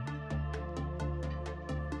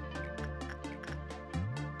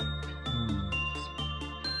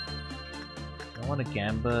 I want to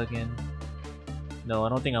Gamba again. No, I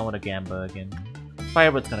don't think I want to Gamba again.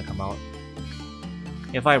 Firebird's gonna come out.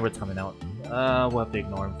 Yeah, Firebird's coming out. We'll have to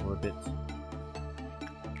ignore him for a bit.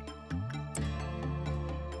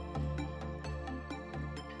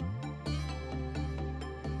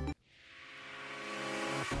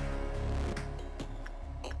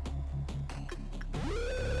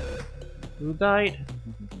 Who died?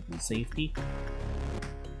 Safety.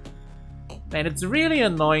 Man, it's really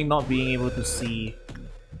annoying not being able to see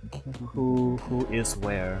who is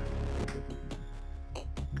where.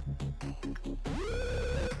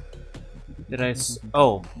 Did I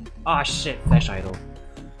oh. Ah, shit, Flash Idol.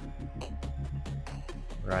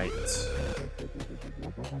 Right.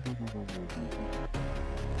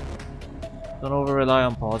 Don't over rely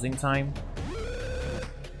on pausing time.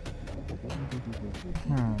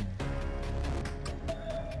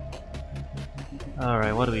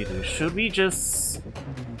 Alright, what do we do? Should we just...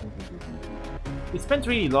 We spent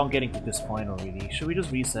really long getting to this point already. Should we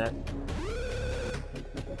just reset?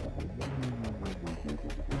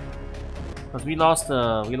 Because we lost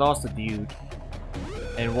a dude.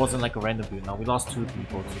 And it wasn't like a random dude now. We lost 2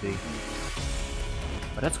 people today.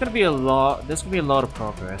 But that's gonna be a lot. There's gonna be a lot of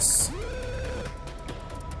progress.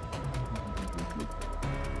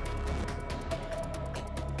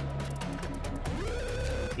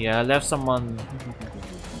 Yeah, I left someone.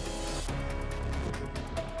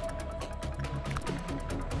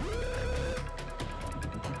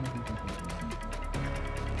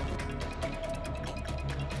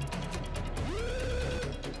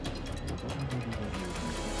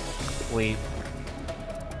 Wait.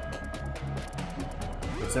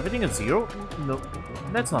 Is everything at 0? No,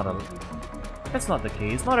 that's not the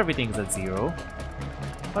case. Not everything's at 0.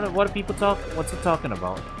 What do people talk? What's it talking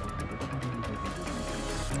about?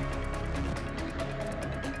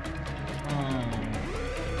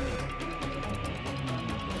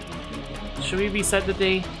 Should we reset the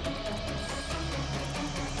day?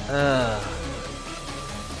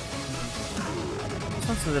 This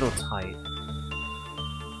one's a little tight.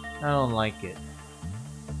 I don't like it.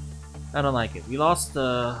 I don't like it. We lost we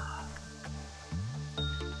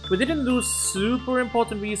didn't lose super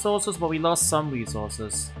important resources, but we lost some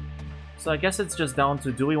resources. So I guess it's just down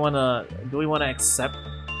to do we wanna accept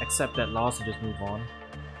that loss and just move on?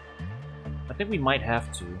 I think we might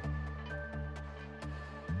have to.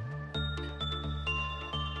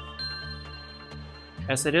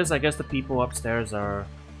 As it is, I guess the people upstairs are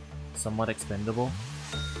somewhat expendable.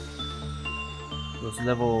 Was it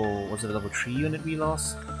a level 3 unit we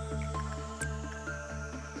lost?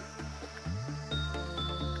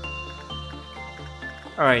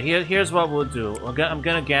 Alright, here's what we'll do. I'm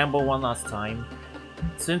gonna gamble one last time.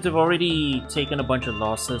 Since we've already taken a bunch of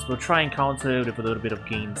losses, we'll try and counter it with a little bit of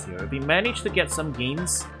gains here. If we manage to get some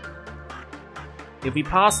gains, if we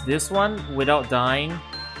pass this one without dying,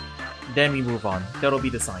 then we move on. That'll be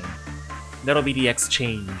the sign. That'll be the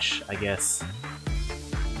exchange, I guess.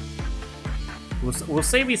 We'll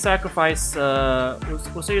say we sacrifice.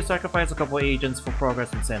 We'll say we sacrifice a couple agents for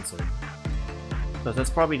progress in Censored. Because that's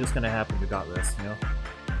probably just gonna happen regardless, you know.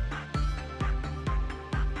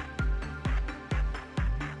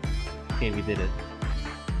 Okay, we did it.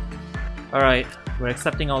 All right, we're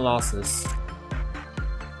accepting our losses.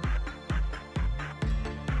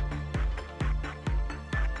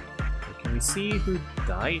 Okay, can we see who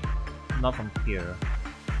died? Not from here.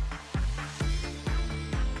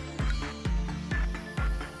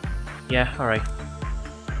 Yeah, alright.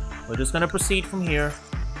 We're just gonna proceed from here.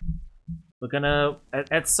 We're gonna...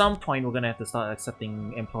 At some point, we're gonna have to start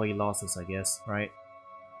accepting employee losses, I guess, right?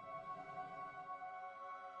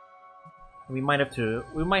 We might have to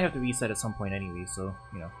reset at some point anyway, so,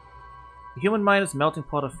 you know. The human mind is a melting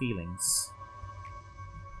pot of feelings.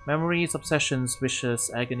 Memories, obsessions,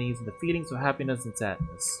 wishes, agonies, and the feelings of happiness and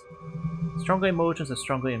sadness. Stronger emotions are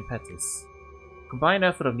stronger impetus. The combined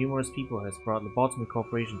effort of numerous people has brought Lobotomy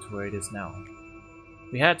Corporation to where it is now.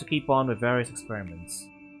 We had to keep on with various experiments.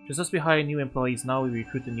 Just as we hire new employees, now we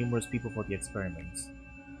recruit the numerous people for the experiments.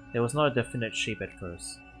 There was not a definite shape at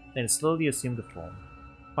first, then it slowly assumed a form.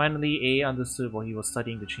 Finally, A understood while he was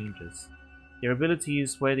studying the changes. Their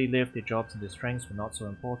abilities, where they lived, their jobs, and their strengths were not so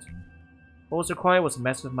important. What was required was a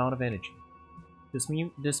massive amount of energy. This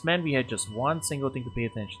meant we had just one single thing to pay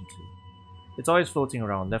attention to. It's always floating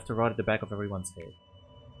around, left or right at the back of everyone's head.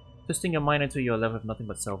 Twisting your mind until you are left with nothing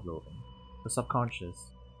but self-loathing. The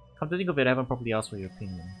subconscious. Come to think of it, I haven't properly asked for your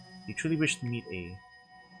opinion. You truly wish to meet A?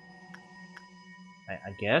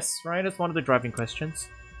 I guess, right? That's one of the driving questions.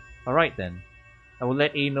 Alright then. I will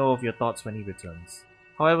let A know of your thoughts when he returns.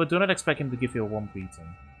 However, do not expect him to give you a warm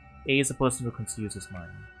greeting. A is a person who conceals his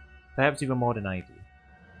mind. Perhaps even more than I do.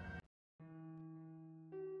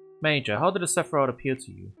 Manager, how did the Sephiroth appear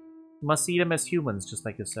to you? You must see them as humans, just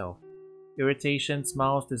like yourself. Irritation,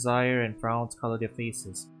 smiles, desire, and frowns color their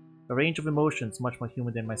faces. A range of emotions much more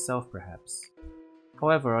human than myself, perhaps.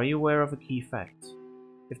 However, are you aware of a key fact?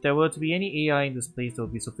 If there were to be any AI in this place that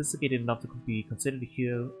would be sophisticated enough to be considered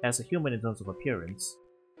as a human in terms of appearance,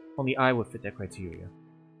 only I would fit that criteria.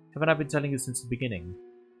 Haven't I been telling you since the beginning?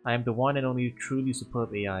 I am the one and only truly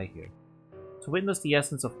superb AI here. To witness the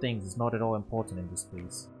essence of things is not at all important in this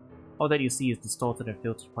place. All that you see is distorted and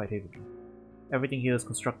filtered quite heavily. Everything here is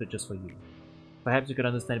constructed just for you. Perhaps you could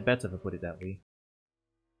understand it better if I put it that way.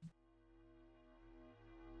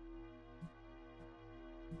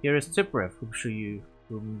 Here is Tiprev,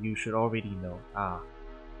 whom you should already know. Ah.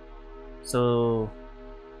 So...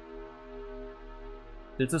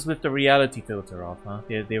 this is with the reality filter off, huh?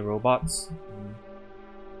 They're robots.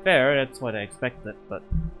 Fair, that's what I expected, but...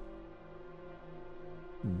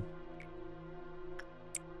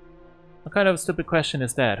 What kind of a stupid question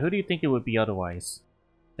is that? Who do you think it would be otherwise?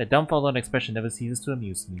 That dumbfounded expression never ceases to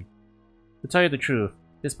amuse me. To tell you the truth,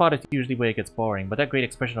 this part is usually where it gets boring, but that great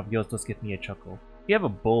expression of yours does give me a chuckle. You have a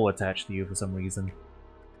bow attached to you for some reason.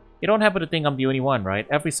 You don't happen to think I'm the only one, right?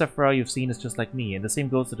 Every Sephiroth you've seen is just like me, and the same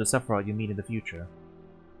goes to the Sephiroth you meet in the future.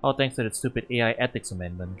 All thanks to that stupid AI ethics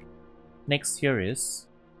amendment. Next, here is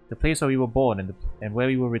the place where we were born and where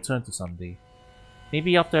we will return to someday.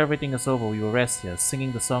 Maybe after everything is over, we will rest here,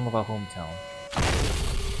 singing the song of our hometown.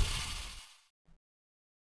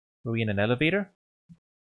 Were we in an elevator?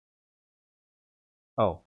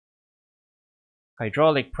 Oh.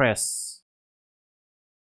 Hydraulic press.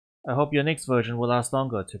 I hope your next version will last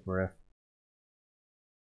longer, Tipperev.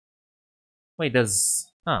 Wait, there's...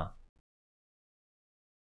 huh.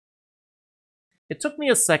 It took me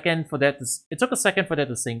a second for that to... it took a second for that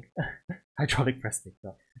to sink... Hydraulic press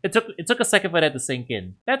TikTok. It took a second for that to sink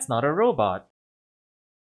in. That's not a robot.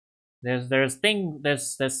 There's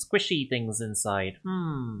squishy things inside.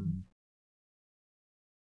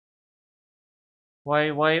 Why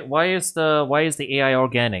is the AI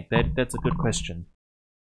organic? That's a good question.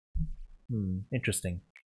 Interesting.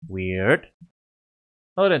 Weird.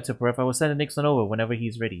 Oh then, Tipperev, I will send Nixon over whenever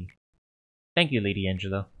he's ready. Thank you, Lady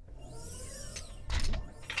Angela.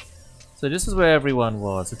 So this is where everyone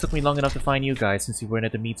was. It took me long enough to find you guys since you weren't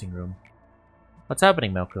at the meeting room. What's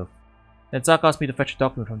happening, Melkov? Nedzak asked me to fetch a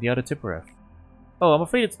document from the other Tipperev. Oh, I'm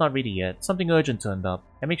afraid it's not ready yet. Something urgent turned up.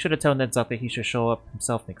 And make sure to tell Nedzak that he should show up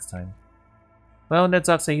himself next time. Well,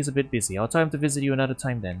 Nedzak said he's a bit busy. I'll tell him to visit you another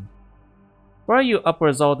time then. Why are you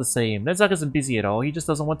uppers all the same? Nedzak isn't busy at all. He just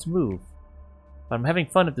doesn't want to move. But I'm having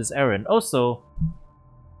fun at this errand. Also,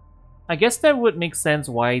 I guess that would make sense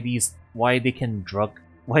why they can drug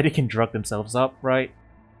themselves up, right?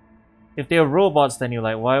 If they're robots, then you're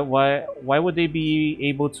like, why would they be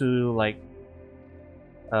able to like,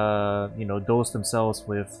 you know, dose themselves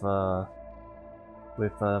with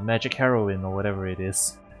with magic heroin or whatever it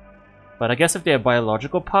is. But I guess if they're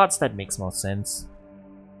biological parts, that makes more sense.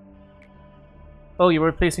 Oh, you're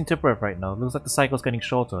replacing Tippereth right now. Looks like the cycle's getting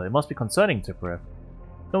shorter. It must be concerning, Tippereth.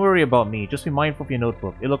 Don't worry about me. Just be mindful of your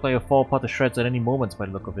notebook. It looked like it'll fall apart to shreds at any moment by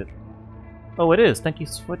the look of it. Oh, it is.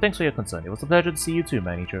 Thanks for your concern. It was a pleasure to see you too,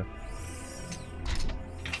 manager.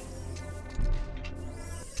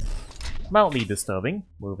 Mildly disturbing.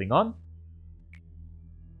 Moving on.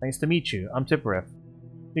 Nice to meet you. I'm Tippereth.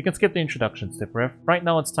 You can skip the introductions, Tippereth. Right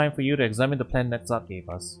now it's time for you to examine the plan that Zat gave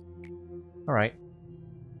us. Alright.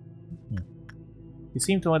 You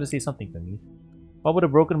seem to want to say something to me. What would a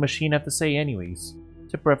broken machine have to say anyways?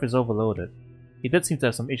 Tippereth is overloaded. He did seem to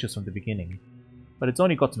have some issues from the beginning, but it's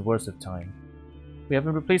only gotten worse with time. We have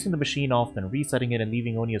been replacing the machine often, resetting it and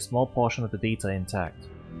leaving only a small portion of the data intact.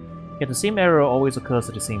 Yet the same error always occurs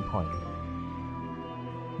at the same point.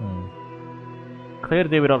 Clear the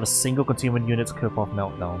day without a single containment unit's Kirchhoff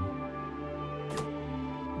meltdown.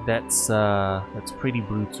 That's pretty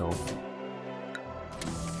brutal.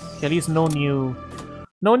 Okay, at least no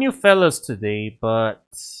new fellas today, but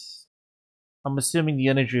I'm assuming the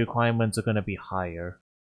energy requirements are gonna be higher.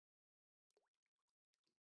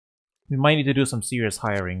 We might need to do some serious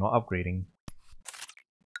hiring or upgrading.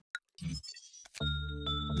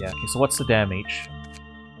 Yeah, okay, so what's the damage?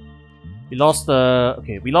 We lost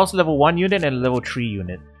we lost a level 1 unit and a level 3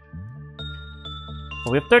 unit.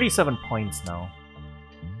 But we have 37 points now.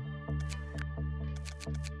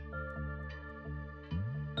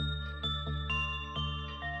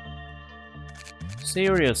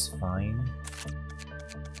 Serious fine.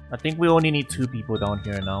 I think we only need 2 people down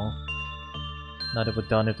here now. Now that we're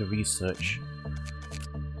done with the research.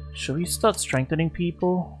 Should we start strengthening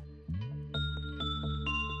people?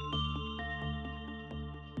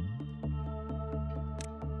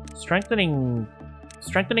 Strengthening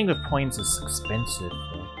with points is expensive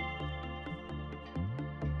though.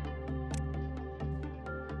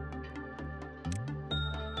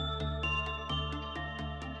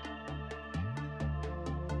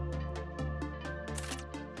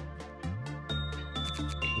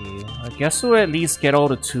 Okay, I guess we'll at least get all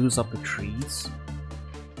the 2s up the trees.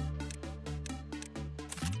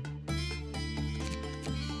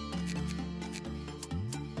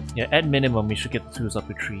 Yeah, at minimum we should get the 2s up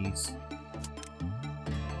the trees.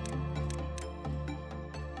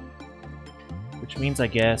 Which means, I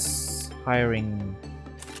guess, hiring...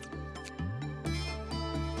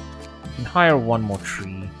 We can hire 1 more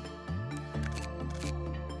tree.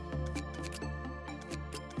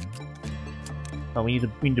 But we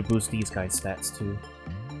need to boost these guys' stats too.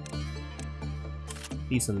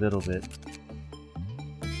 At least a little bit.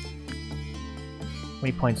 How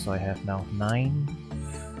many points do I have now? 9?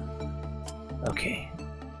 Okay.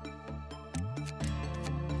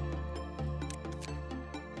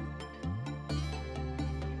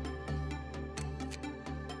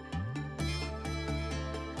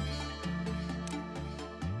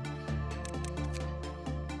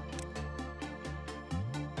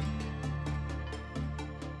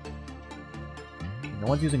 No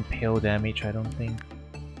one's using pale damage, I don't think.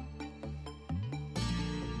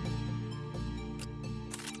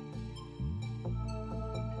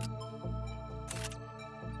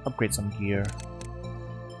 Upgrade some gear.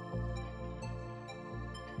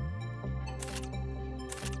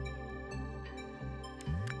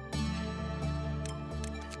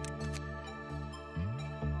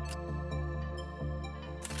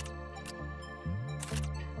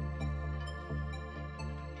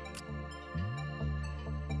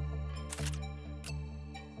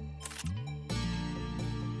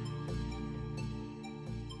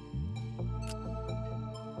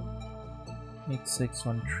 Eight, 6,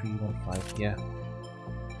 1, 3, 1, 5, yeah.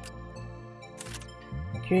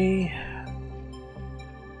 Okay.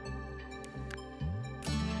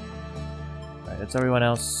 Alright, that's everyone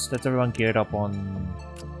else. That's everyone geared up on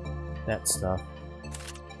that stuff.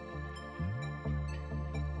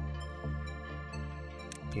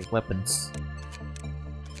 Okay, weapons.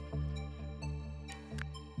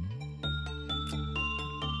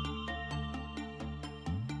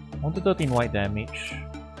 On to 13 white damage.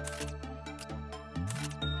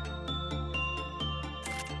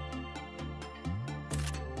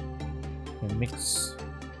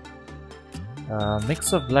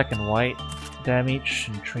 Mix of black and white damage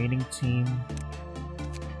and training team.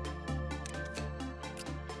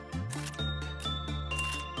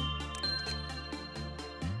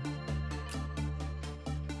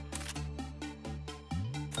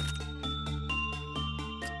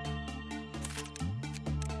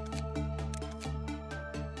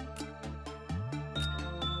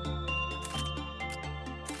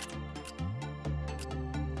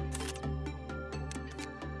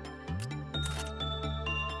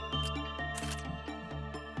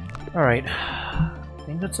 Alright. I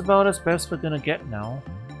think that's about as best we're gonna get now.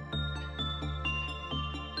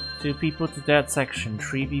 2 people to that section,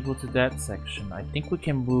 3 people to that section. I think we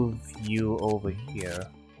can move you over here.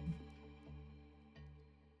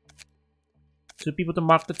 2 people to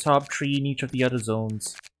mark the top, 3 in each of the other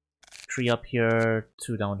zones. 3 up here,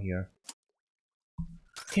 2 down here.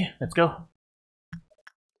 Okay, let's go.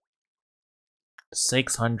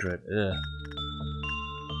 600, ugh.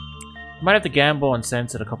 Might have to gamble on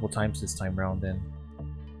Censored a couple times this time around then.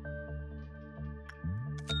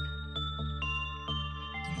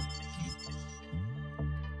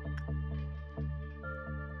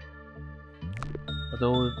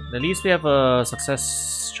 Although, at least we have a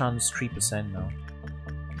success chance 3% now.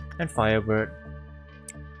 And Firebird.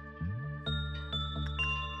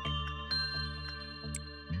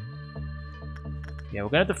 Yeah, we're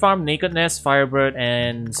gonna have to farm Nakedness, Firebird,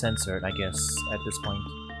 and Censored, I guess, at this point.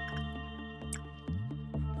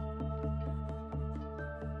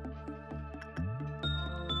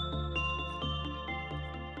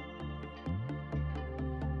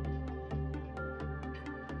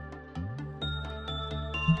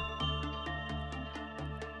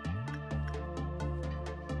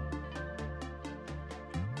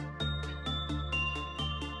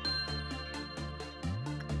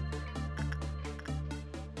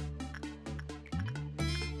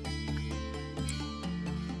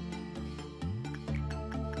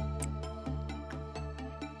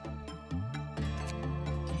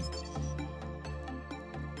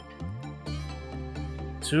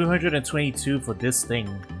 $222 for this thing.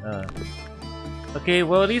 Okay,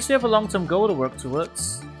 well at least we have a long-term goal to work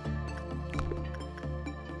towards.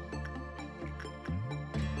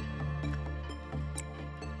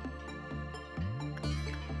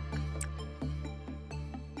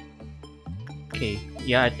 Okay,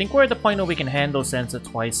 yeah, I think we're at the point where we can handle Censored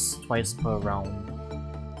twice per round.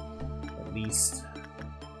 At least.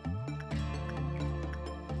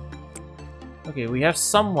 Okay, we have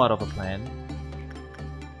somewhat of a plan.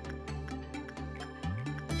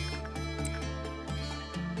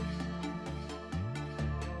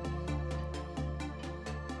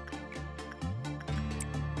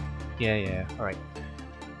 Yeah, alright.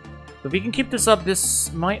 If we can keep this up,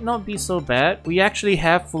 this might not be so bad. We actually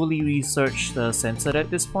have fully researched the Censored at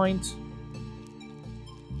this point.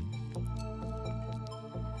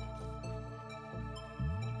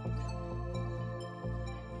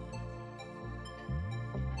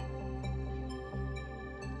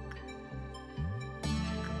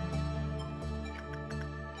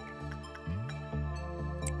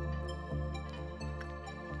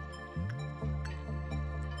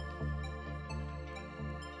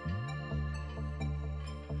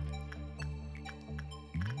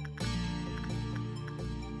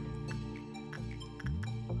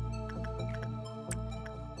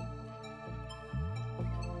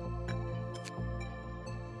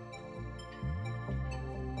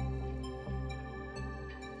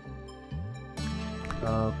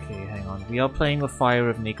 Okay, hang on. We are playing with Fire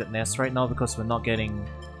of Nakedness right now because we're not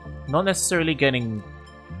necessarily getting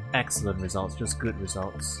excellent results, just good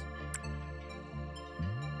results.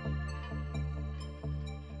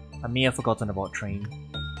 I may have forgotten about Train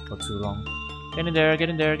for too long. Get in there, get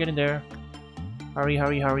in there, get in there. Hurry,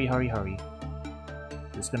 hurry, hurry, hurry, hurry.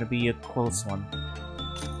 It's gonna be a close one.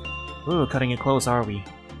 Ooh, cutting it close, are we?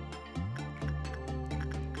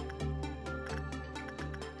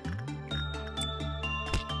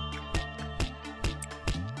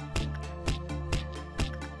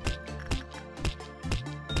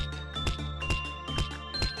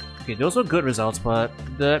 Okay, those were good results, but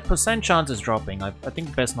the percent chance is dropping. I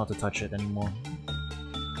think best not to touch it anymore.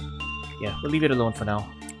 Yeah, we'll leave it alone for now.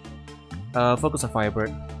 Focus on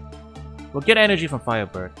Firebird. We'll get energy from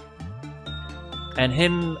Firebird. And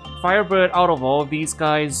him, Firebird, out of all of these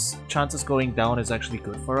guys, chances going down is actually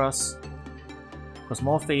good for us. Because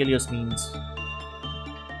more failures means...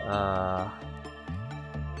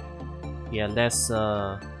 yeah, less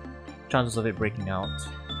chances of it breaking out.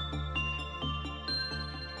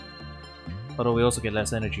 Although we also get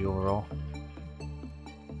less energy overall.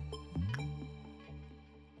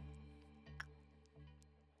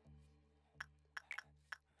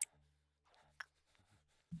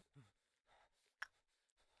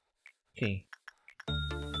 Okay.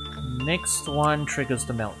 Next one triggers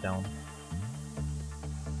the meltdown.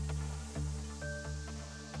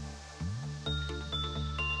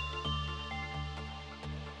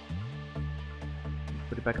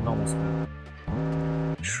 Put it back in normal speed.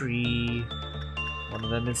 Tree. One of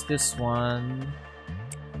them is this one.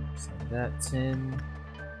 Send that in.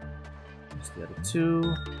 There's the other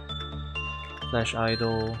two. Flash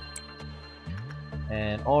Idol.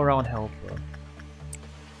 And all-around helper.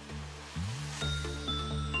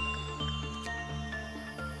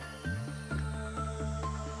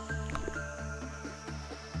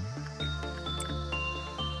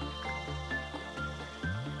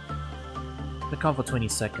 They count for 20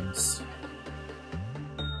 seconds.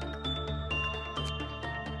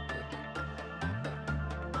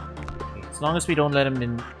 Okay, as long as we don't let them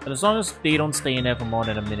in, as long as they don't stay in there for more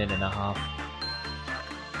than a minute and a half.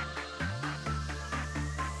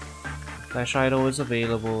 Flash idol is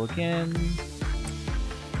available again.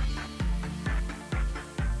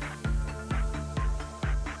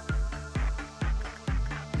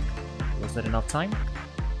 Was that enough time?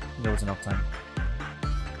 There was enough time.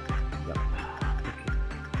 Yep. Okay.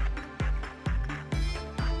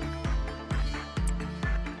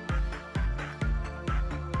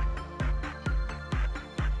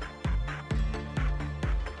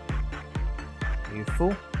 Are you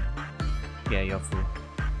full? Yeah, you're full.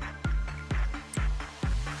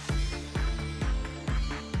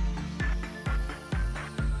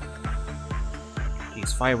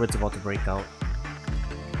 Jeez, Firebird's about to break out.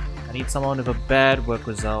 I need someone with a bad work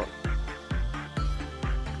result.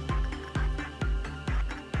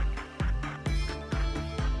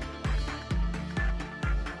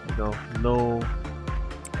 There we go. Low.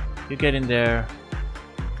 You get in there.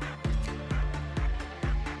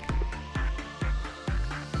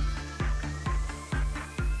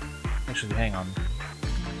 Actually, hang on.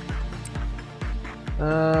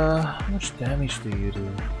 How much damage do you do?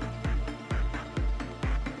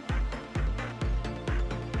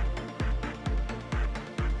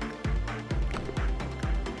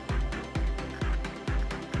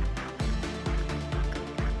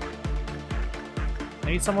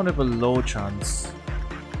 I need someone with a low chance.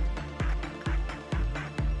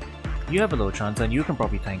 You have a low chance and you can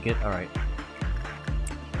probably tank it, alright.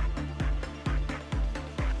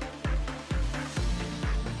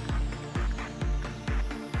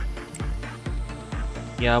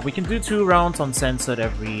 Yeah, we can do 2 rounds on Censored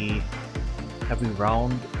every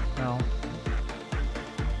round now.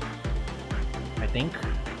 I think.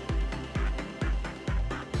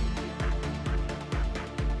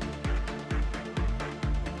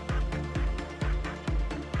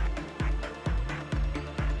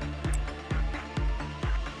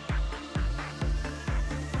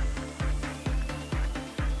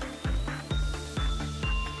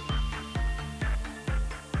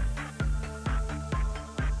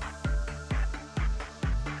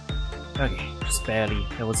 Okay, just barely.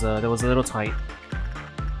 That was a little tight.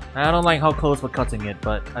 I don't like how close we're cutting it,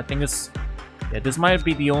 but I think it's this might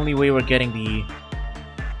be the only way we're getting the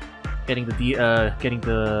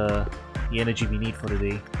energy we need for the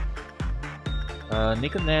day.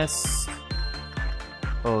 Naked Nest.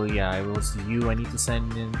 Oh yeah, it was you I need to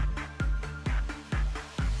send in.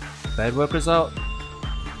 Bad workers out.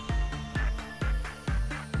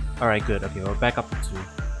 Alright, good. Okay, we're back up to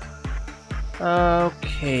 2.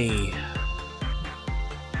 Okay.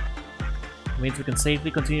 Means we can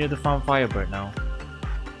safely continue to farm Firebird now.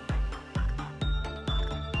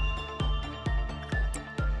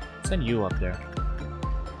 Send you up there.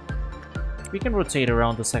 We can rotate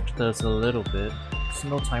around the sectors a little bit. There's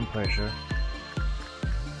no time pressure.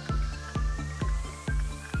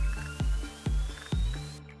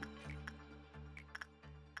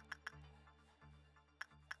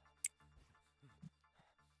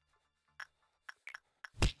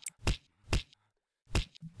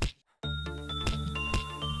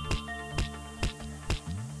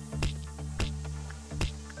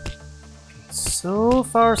 So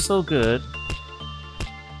far, so good.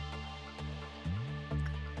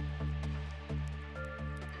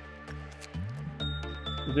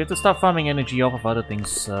 If we have to start farming energy off of other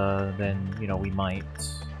things, then, you know, we might.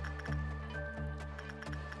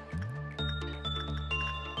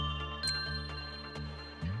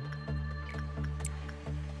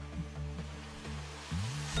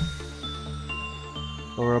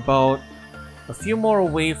 We're about a few more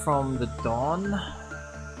away from the dawn.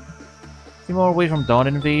 More away from Dawn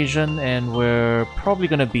Invasion, and we're probably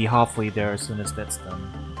gonna be halfway there as soon as that's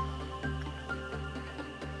done.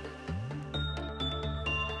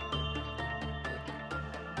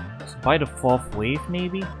 So by the 4th wave,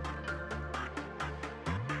 maybe?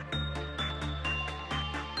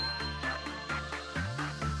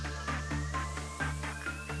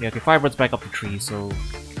 Yeah, okay, Firebird's back up the tree, so...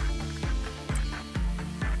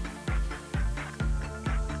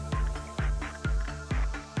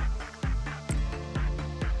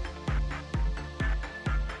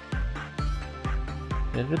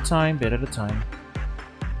 Bit at a time, bit at a time.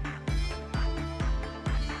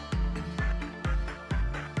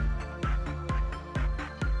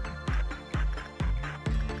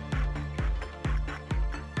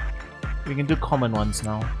 We can do common ones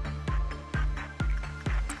now.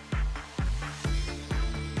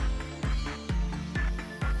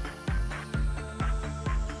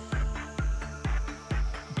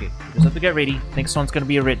 Okay, just have to get ready. Next one's gonna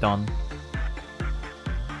be a Red Dawn.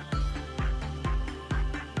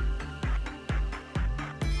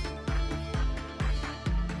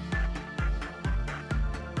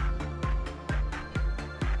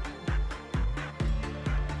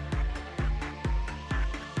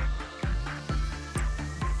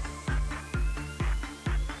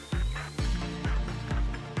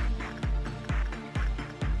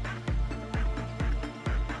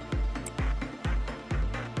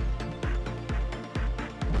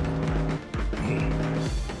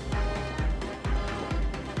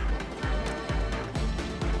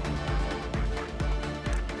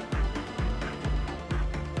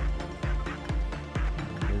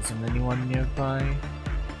 Isn't anyone nearby?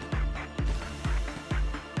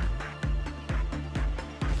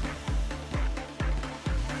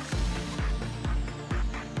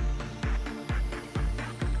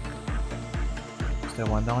 Is there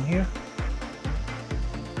one down here?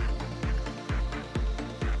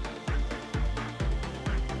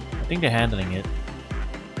 I think they're handling it.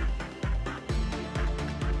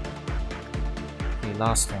 Okay,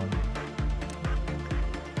 last one.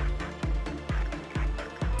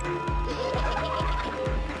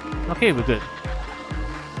 Okay, we're good.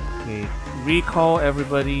 Okay, recall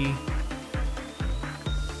everybody.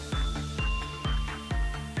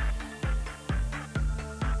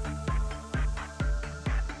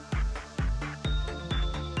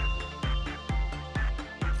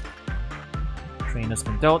 Train has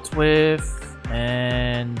been dealt with,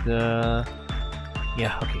 and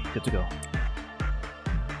yeah, okay, good to go.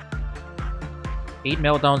 8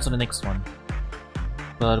 meltdowns on the next one,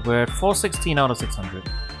 but we're at 416 out of 600.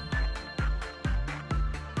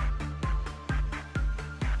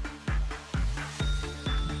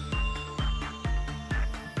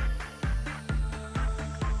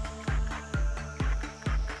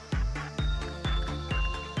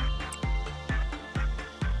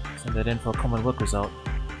 Send that in for common work result.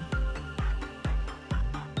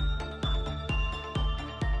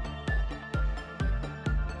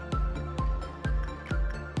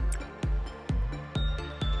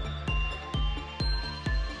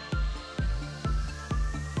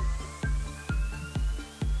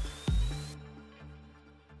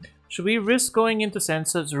 Should we risk going into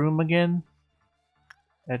Censored's room again?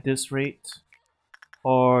 At this rate?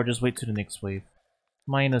 Or just wait to the next wave?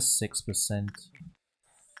 Minus 6%.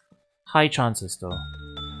 High chances though.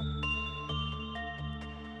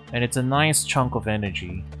 And it's a nice chunk of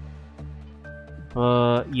energy.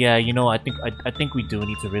 But yeah, you know, I think we do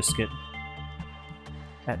need to risk it.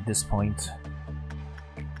 At this point.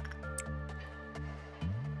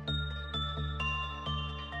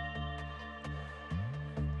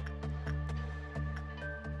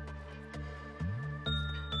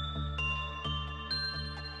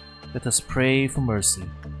 Let us pray for mercy.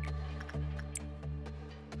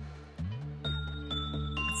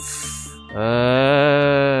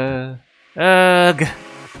 Ugh.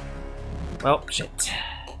 Well, shit.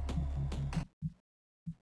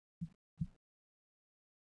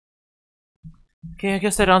 Okay, I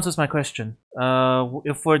guess that answers my question.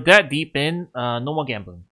 If we're that deep in, no more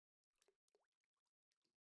gambling.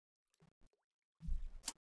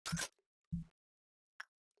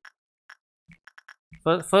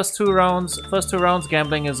 First two rounds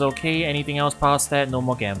gambling is okay. Anything else past that, no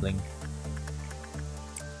more gambling.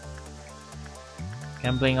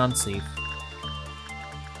 Gambling unsafe.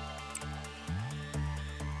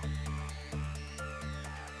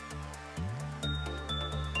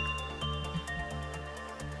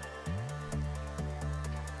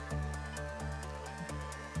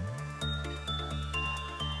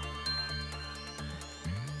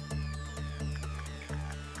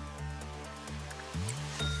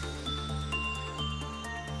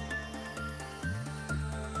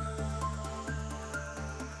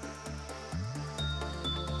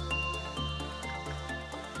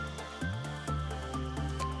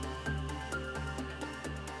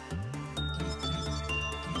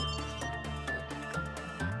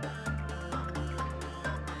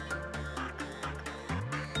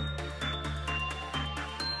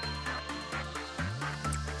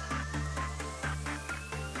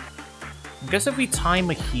 I guess if we time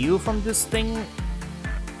a heal from this thing,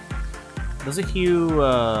 does it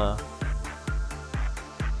heal,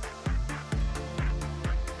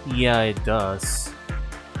 yeah, it does.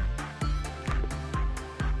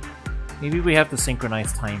 Maybe we have to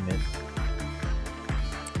synchronize time it.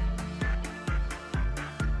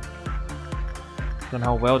 Don't know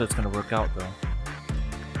how well that's gonna work out though.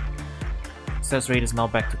 Success rate is now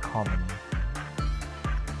back to common.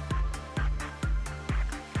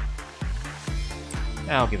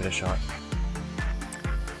 I'll give it a shot.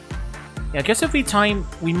 Yeah, I guess if we time,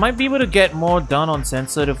 we might be able to get more done on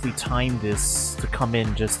Censored if we time this to come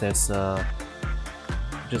in just as at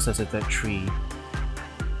that tree.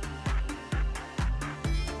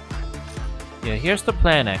 Yeah, here's the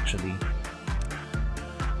plan actually.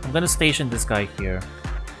 I'm gonna station this guy here.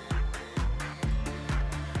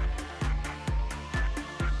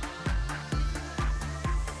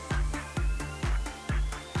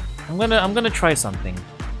 I'm gonna try something.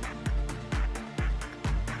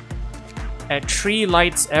 At 3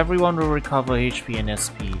 lights, everyone will recover HP and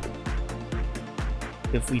SP.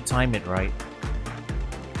 If we time it right.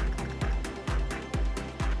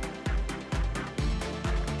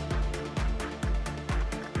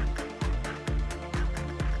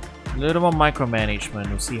 A little more micromanagement,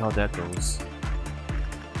 we'll see how that goes.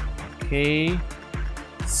 Okay.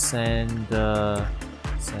 Send them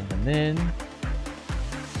in.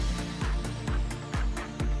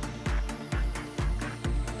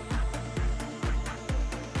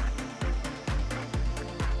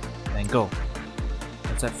 Go.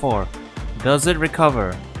 It's at 4. Does it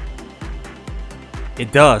recover?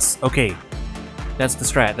 It does. Okay. That's the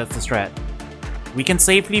strat. That's the strat. We can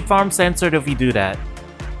safely farm Censored if we do that.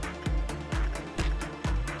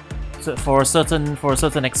 So for a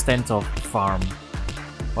certain extent of farm.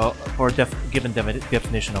 Well, for a given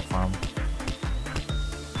definition of farm.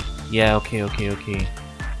 Yeah. Okay. All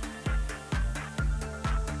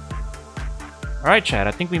right, chat.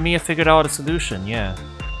 I think we may have figured out a solution. Yeah.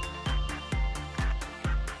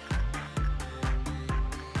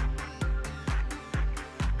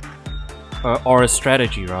 Or a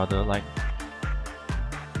strategy, rather, like...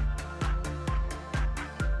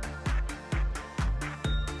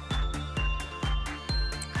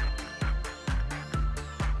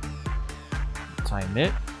 Time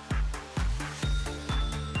it.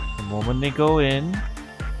 The moment they go in...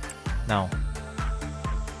 Now.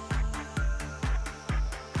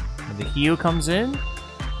 When the heal comes in...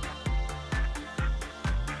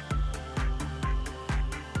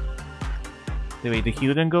 Wait, the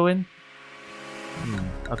heal didn't go in?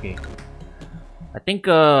 Okay. I think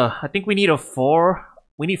we need a 4.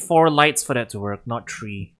 We need 4 lights for that to work, not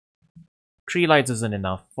 3. 3 lights isn't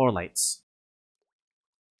enough. 4 lights.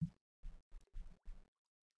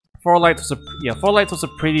 4 lights was a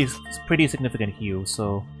pretty significant heal,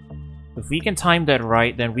 so if we can time that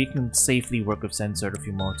right, then we can safely work with Censored a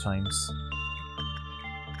few more times.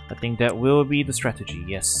 I think that will be the strategy,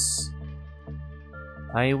 yes.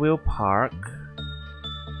 I will park.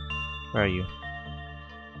 Where are you?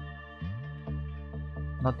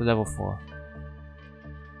 Not the level 4.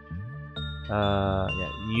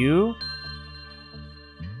 Yeah, you.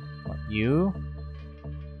 Not you.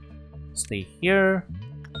 Stay here.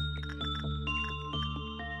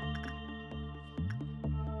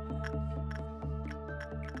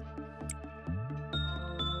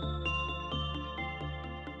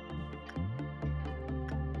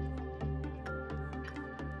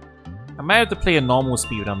 I might have to play a normal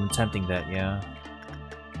speed when I'm attempting that, yeah.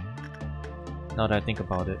 Now that I think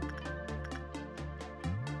about it.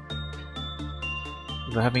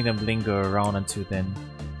 We're having them linger around until then.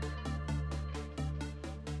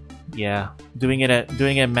 Yeah, doing it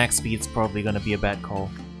at max speed is probably gonna be a bad call.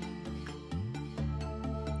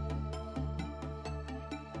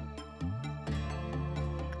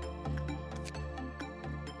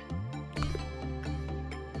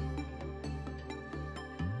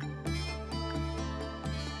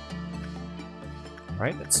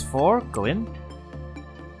 Alright, that's 4. Go in.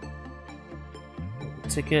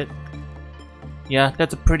 Ticket. Yeah,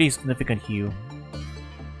 that's a pretty significant heal.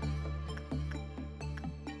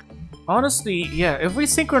 Honestly, yeah, if we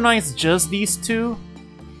synchronize just these two,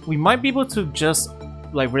 we might be able to just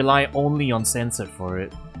like rely only on Censored for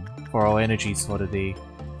it, for our energies for the day.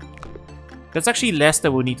 That's actually less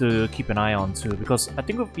that we'll need to keep an eye on too, because I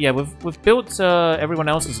think we've built everyone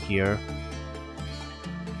else's gear.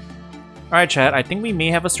 Alright chat, I think we may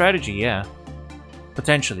have a strategy, yeah.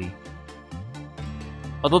 Potentially.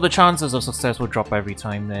 Although the chances of success will drop every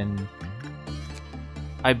time, then...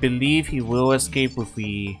 I believe he will escape if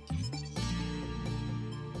we...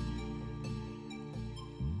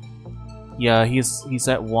 Yeah, he's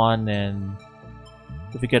at 1, and...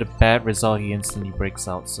 if we get a bad result, he instantly breaks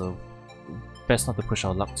out, so... best not to push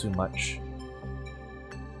our luck too much.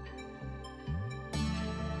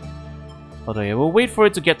 Although yeah, we'll wait for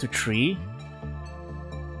it to get to 3.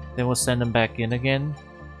 Then we'll send them back in again.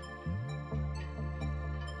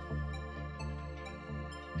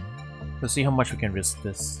 Let's see how much we can risk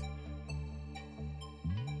this.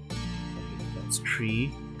 Okay, that's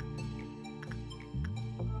 3.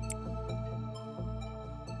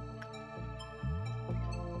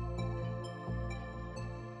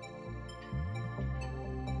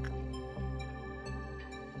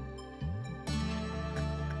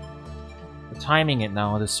 We're timing it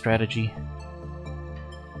now, this strategy.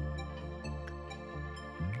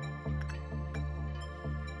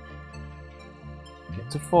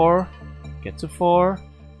 Get to 4. Get to 4.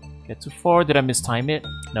 Get to 4. Did I mistime it?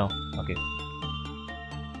 No. Okay.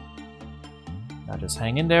 Now just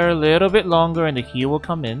hang in there a little bit longer and the heal will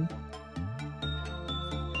come in.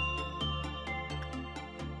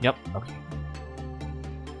 Yep, okay.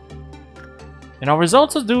 And our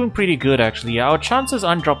results are doing pretty good actually. Our chances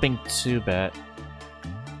aren't dropping too bad.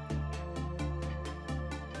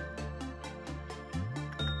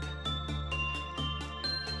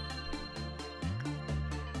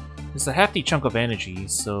 It's a hefty chunk of energy,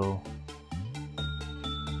 so...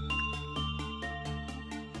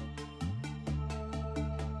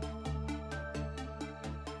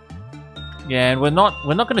 Yeah, and we're not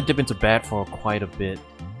gonna dip into bad for quite a bit.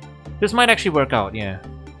 This might actually work out, yeah.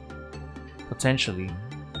 Potentially.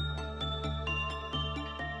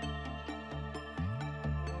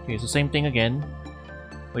 Okay, so same thing again.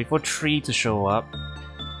 Wait for 3 to show up.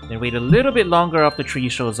 Then wait a little bit longer after 3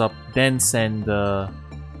 shows up, then send the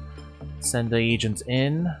agent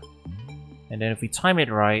in. And then if we time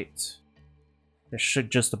it right, it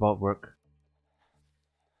should just about work.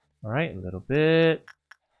 Alright, a little bit.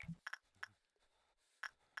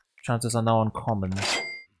 Chances are now uncommon.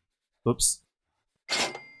 Oops.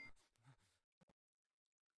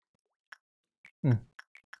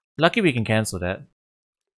 Lucky we can cancel that.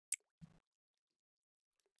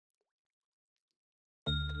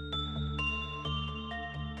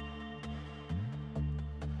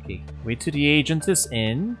 Okay, wait till the agent is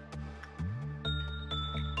in.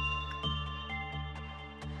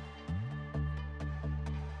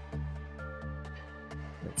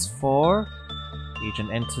 That's 4.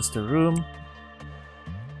 Agent enters the room.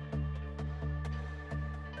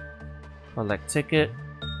 Collect ticket.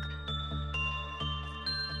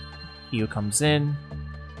 Heal comes in.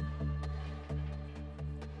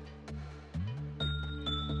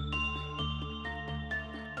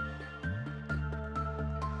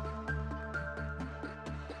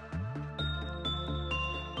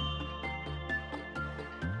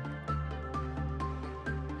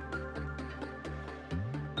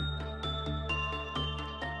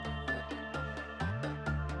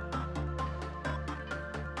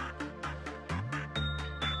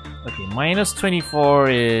 Okay, minus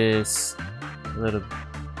 24 is a little...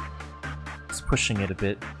 It's pushing it a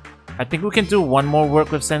bit. I think we can do one more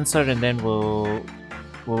work with Censored and then we'll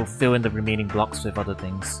fill in the remaining blocks with other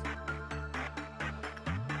things.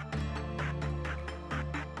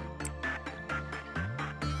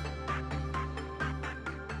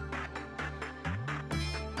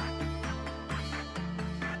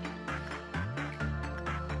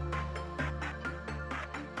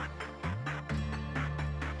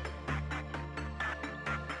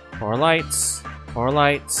 Four lights. 4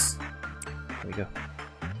 lights. There we go.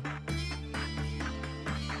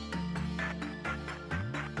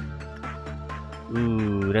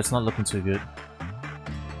 Ooh, that's not looking too good.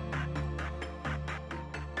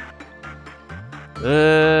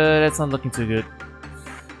 That's not looking too good.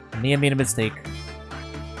 I may have made a mistake.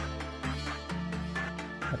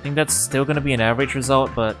 I think that's still gonna be an average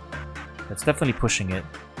result, but that's definitely pushing it.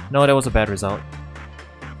 No, that was a bad result.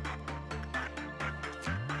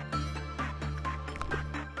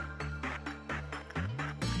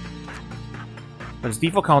 But its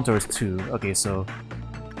default counter is 2. Okay, so...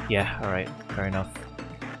 Yeah, alright. Fair enough.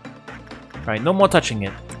 Alright, no more touching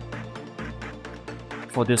it.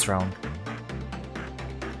 For this round.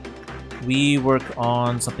 We work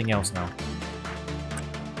on something else now.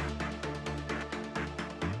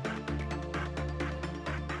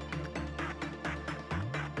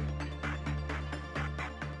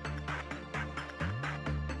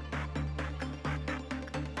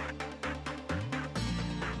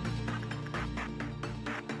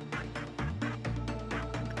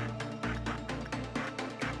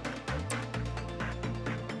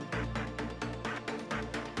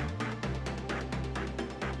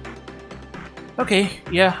 Okay,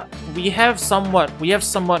 yeah, we have somewhat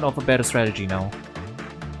of a better strategy now.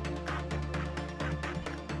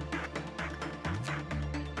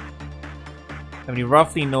 And we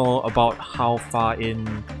roughly know about how far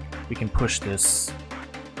in we can push this.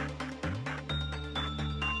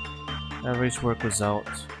 Average work result.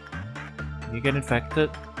 You get infected.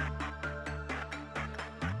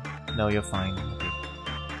 No, you're fine. Okay.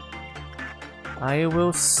 I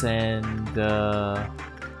will send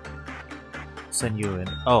you in.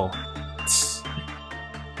 Oh.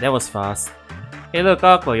 That was fast. Hey look,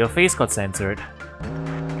 Aqua, your face got censored.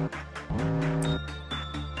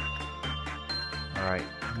 Alright,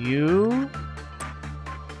 you...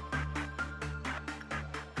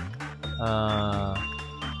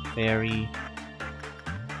 Fairy...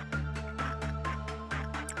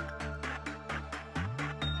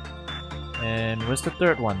 And where's the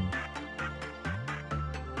third one?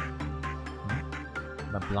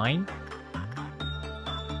 Am I blind?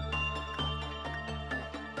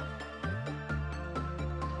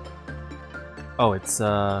 Oh, it's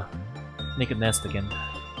Naked Nest again.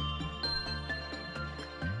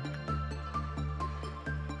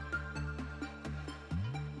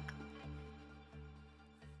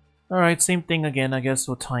 Alright, same thing again, I guess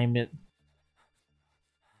we'll time it.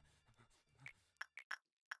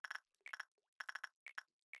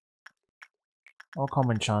 All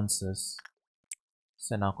common chances.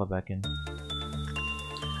 Send Aqua back in.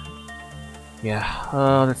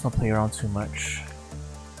 Yeah, let's not play around too much.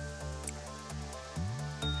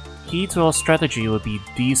 Key to our strategy would be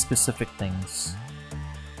these specific things.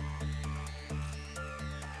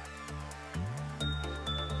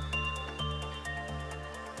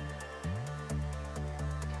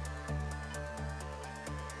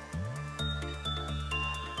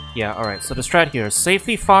 Yeah, alright, so the strat here is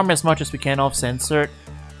safely farm as much as we can off Censored,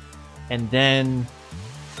 and then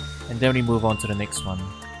we move on to the next one.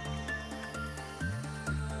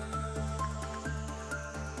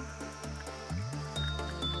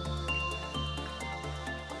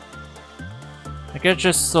 I guess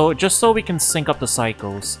just so we can sync up the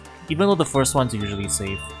cycles, even though the first one's usually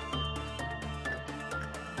safe.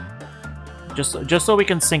 Just so we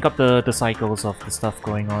can sync up the cycles of the stuff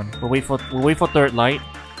going on. We'll wait for third light.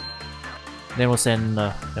 Then we'll send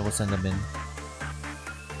them in.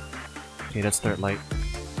 Okay, that's third light.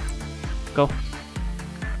 Go.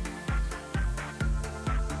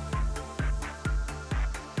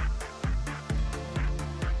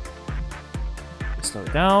 Slow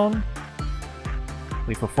it down.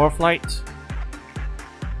 Wait for fourth light.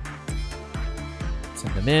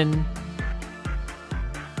 Send them in.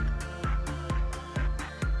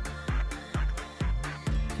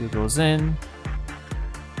 Two goes in.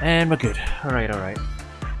 And we're good. Alright, alright.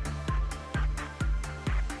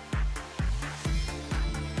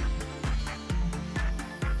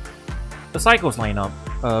 The cycles line up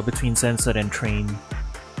between Censored and Train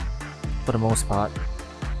for the most part.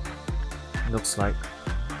 It looks like.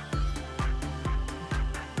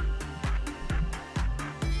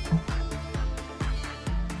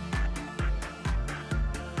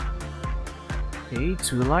 Okay,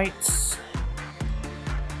 2 lights.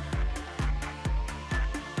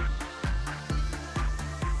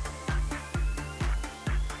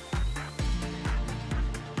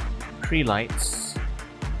 Three lights.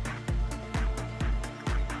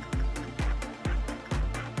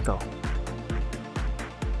 Go.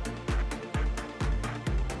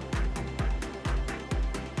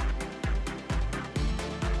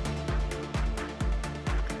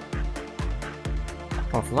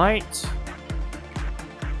 Fourth light.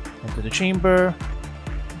 Into the chamber.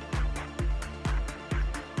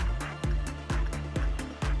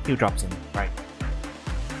 Q drops in. Right.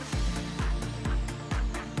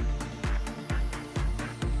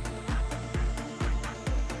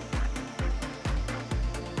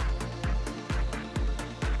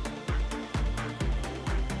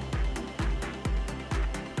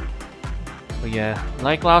 But yeah,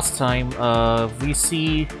 like last time,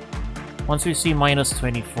 once we see minus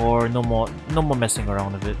 24, no more messing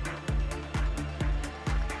around with it.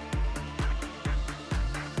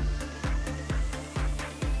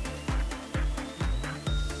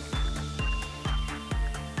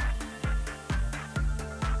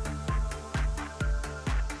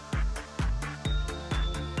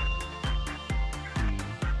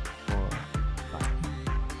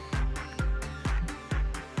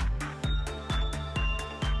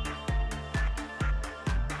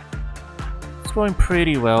 It's going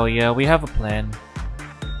pretty well, yeah, we have a plan.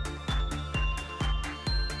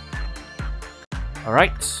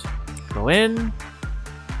 Alright, go in,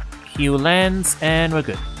 Q lands, and we're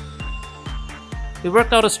good. We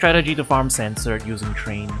worked out a strategy to farm Censored using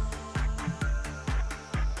Train.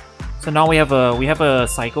 So now we have a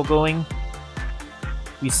cycle going.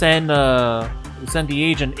 We send the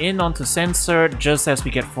agent in onto Censored just as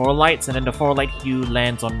we get 4 lights, and then the 4 light Q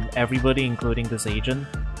lands on everybody, including this agent.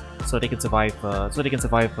 So they can survive.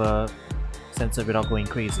 Censored without going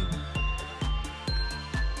crazy.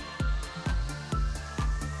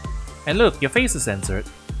 And look, your face is censored.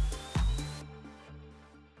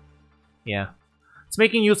 Yeah. It's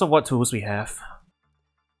making use of what tools we have.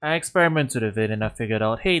 I experimented with it and I figured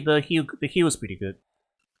out, hey, the heal is pretty good.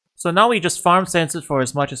 So now we just farm Censored for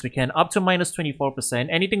as much as we can, up to minus 24%.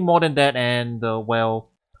 Anything more than that, and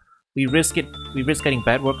well, we risk getting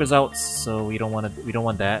bad workers out, so we don't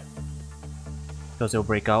want that because they'll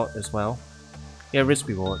break out as well. Yeah, risk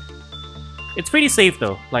reward. It's pretty safe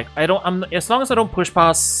though. Like as long as I don't push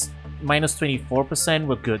past minus 24%,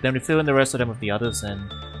 we're good. Then we fill in the rest of them with the others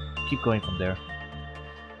and keep going from there.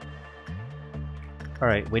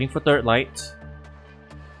 Alright, waiting for third light.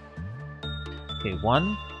 Okay,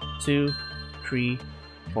 1, 2, 3,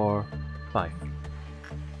 4, 5.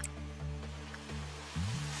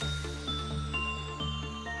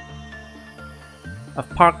 I've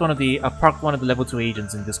parked one of the level 2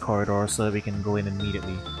 agents in this corridor so that we can go in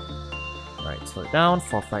immediately. Alright, slow it down.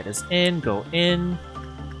 Fourth light is in, go in.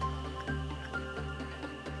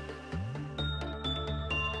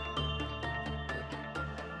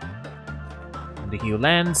 The heal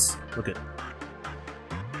lands, we're good.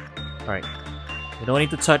 Alright. We don't need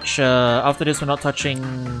to touch, after this we're not touching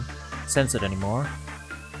Censored anymore.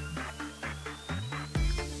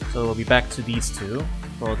 So we'll be back to these two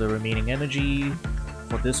for the remaining energy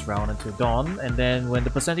for this round until dawn, and then when the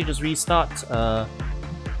percentages restart,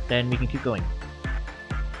 then we can keep going.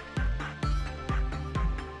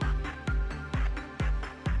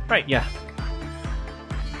 Right, yeah.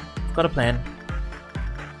 Got a plan.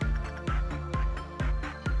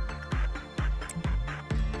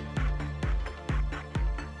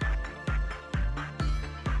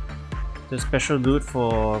 There's special loot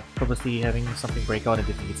for purposely having something break out and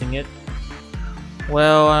defeating it.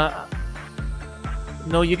 Well,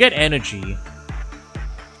 no, you get energy.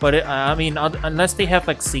 But I mean, unless they have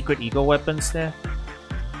like secret ego weapons there,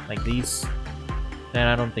 like these, then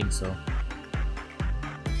I don't think so.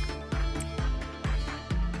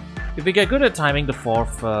 If we get good at timing the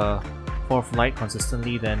fourth light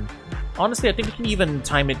consistently, then honestly, I think we can even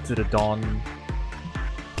time it to the dawn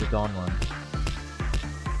one.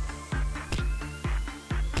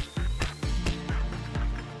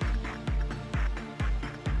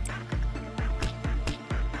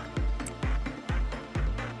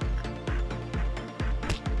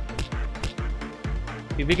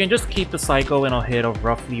 If we can just keep the cycle in our head of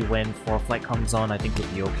roughly when fourth light comes on, I think we'll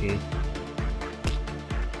be okay.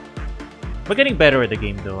 We're getting better at the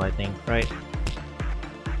game though, I think, right?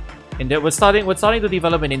 And we're starting to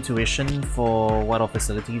develop an intuition for what our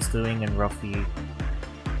facility is doing and roughly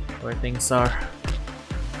where things are.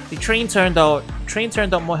 The train turned out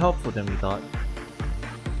more helpful than we thought.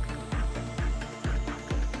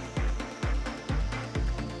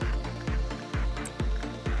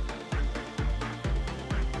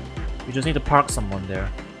 We just need to park someone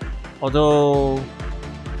there. Although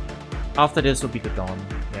after this will be the dawn,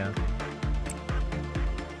 yeah.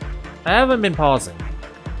 I haven't been pausing,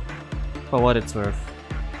 for what it's worth.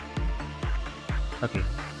 Okay.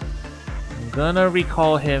 I'm gonna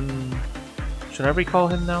recall him. Should I recall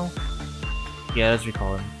him now? Yeah, let's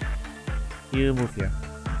recall him. You move here.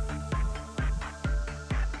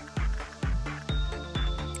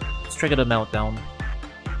 Let's trigger the meltdown.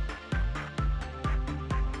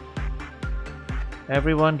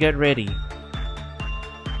 Everyone get ready.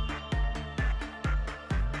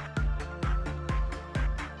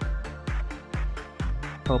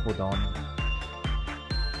 Purple Dawn.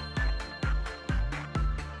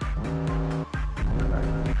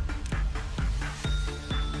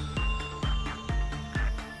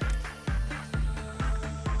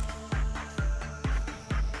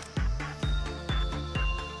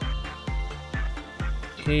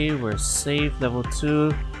 Okay, we're safe. Level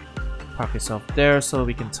 2. Park yourself there so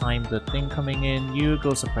we can time the thing coming in. You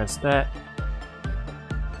go suppress that.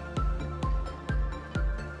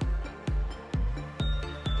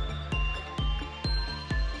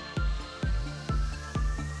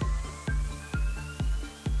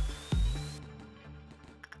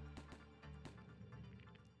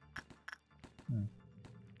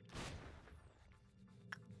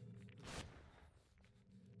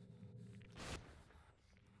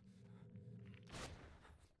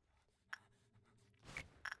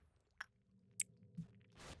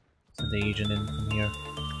 The agent in from here.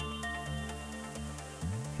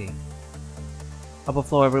 Okay. Upper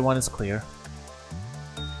floor, everyone is clear.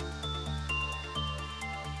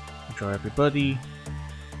 Draw everybody.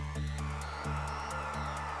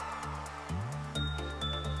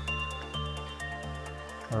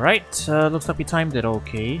 Alright, looks like we timed it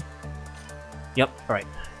okay. Yep, alright.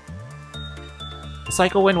 The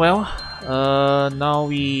cycle went well. Now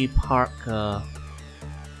we park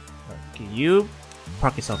Okay, you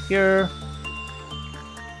park yourself here.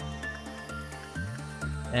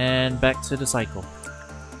 And back to the cycle.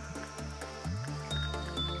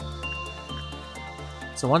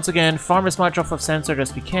 So once again, farm as much off of Censored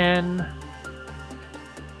as we can.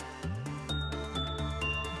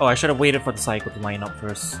 Oh, I should have waited for the cycle to line up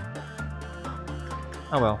first.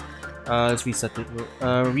 Oh well. Let's reset it.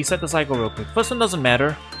 Reset the cycle real quick. First one doesn't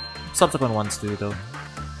matter. Subsequent ones do, though.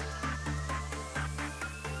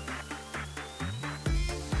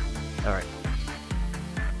 Alright.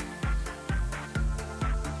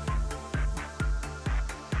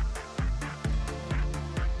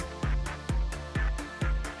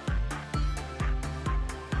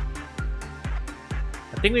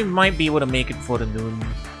 I think we might be able to make it for the noon,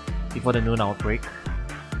 before the noon outbreak.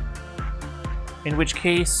 In which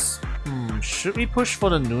case, should we push for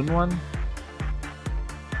the noon one?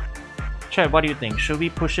 Chad, what do you think? Should we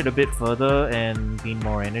push it a bit further and gain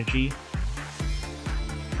more energy?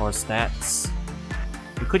 Or stats?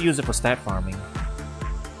 We could use it for stat farming.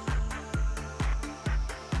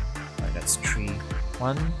 Alright, that's 3.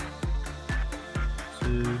 1,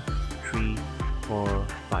 2, 3, 4,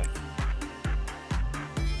 5.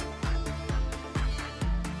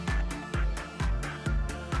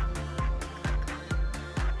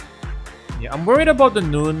 Yeah, I'm worried about the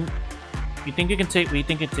noon. You think you can take? We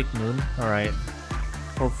think you can take noon. All right.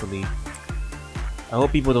 Hopefully. I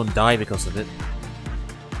hope people don't die because of it.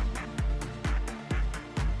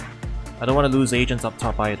 I don't want to lose agents up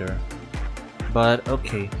top either. But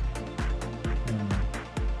okay.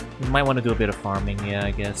 We might want to do a bit of farming. Yeah, I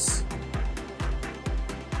guess.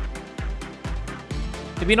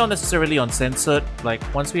 Maybe not necessarily on Censored. Like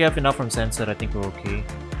once we have enough from Censored, I think we're okay.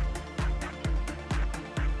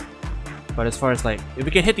 But as far as like, if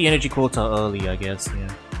we can hit the energy quota early, I guess, yeah.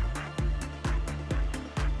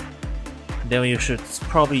 Then we should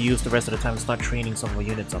probably use the rest of the time to start training some more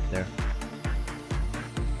units up there.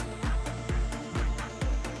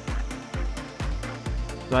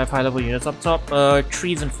 Do I have high level units up top?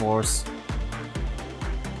 3s and 4s.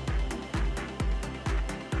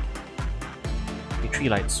 Okay, 3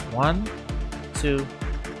 lights. 1, 2,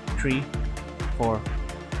 3, 4,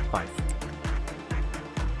 5.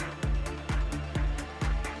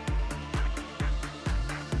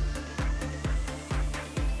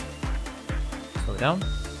 Down.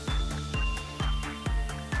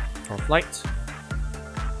 For flight.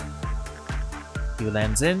 He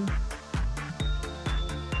lands in.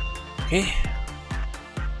 Okay.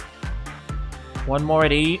 One more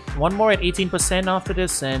at 18% after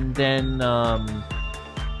this, and then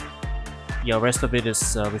yeah, rest of it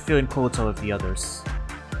is we fill in quota with the others.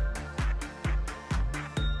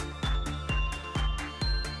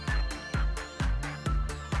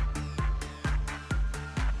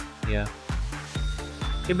 Yeah.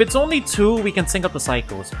 If it's only 2, we can sync up the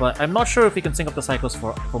cycles, but I'm not sure if we can sync up the cycles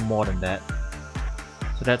for more than that.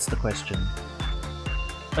 So that's the question.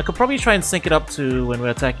 I could probably try and sync it up to when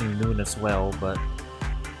we're attacking noon as well, but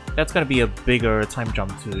that's gonna be a bigger time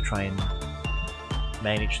jump to try and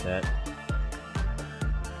manage that.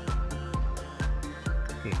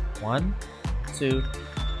 Okay, 1, 2,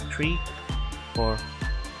 3, 4,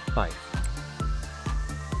 5.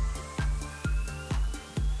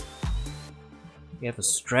 We have a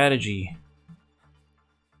strategy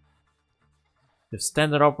with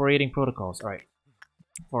standard operating protocols. Alright.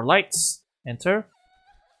 For lights, enter.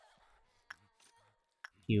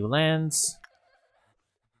 Q lands.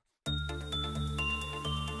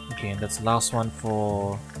 Okay, and that's the last one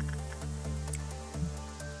for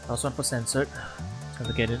Censored. Time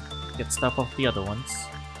to get stuff off the other ones.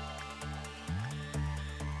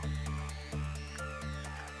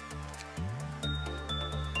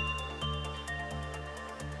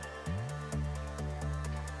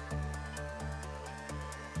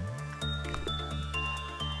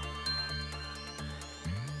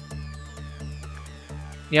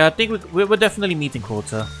 Yeah, I think we're definitely meeting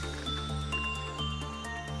quota.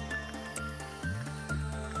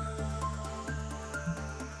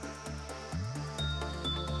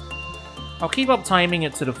 I'll keep up timing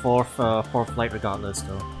it to the fourth flight regardless,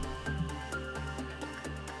 though.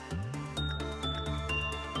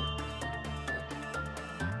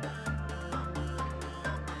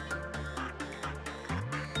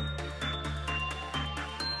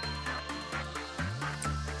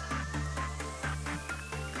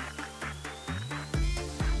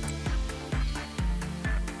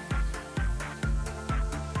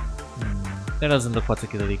 That doesn't look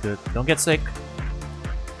particularly good. Don't get sick.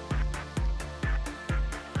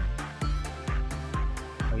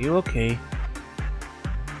 Are you okay?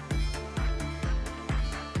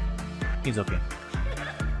 He's okay.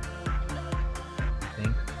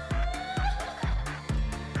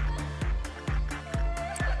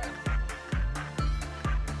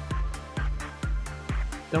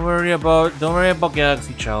 Don't worry about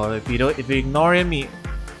Galaxy Child. If you ignore him, he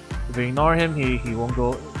won't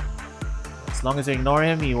go. As long as you ignore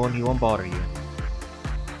him, he won't bother you.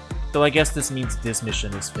 So I guess this means this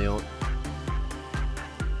mission is failed.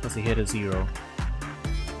 Because he hit a 0.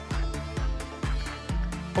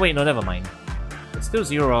 Oh wait, no, never mind. It's still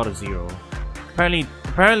 0 out of 0.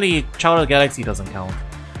 Apparently Child of the Galaxy doesn't count.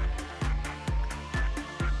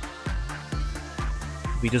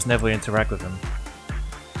 We just never interact with him.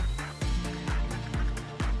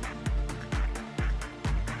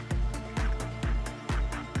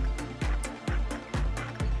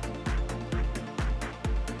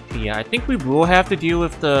 Yeah, I think we will have to deal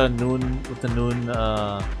with the noon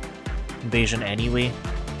invasion anyway.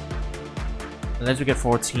 Unless we get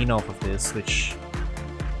 14 off of this, which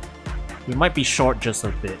we might be short just a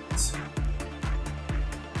bit.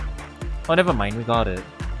 Oh, never mind, we got it.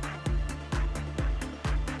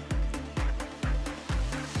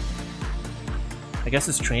 I guess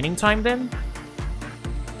it's training time then?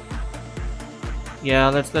 Yeah,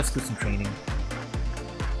 let's do some training.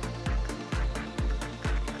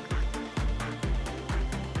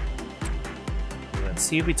 Let's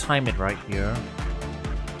see if we time it right here.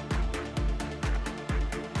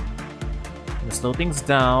 Let's slow things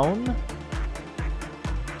down.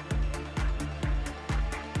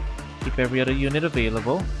 Keep every other unit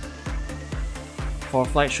available. 4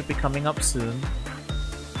 flight should be coming up soon.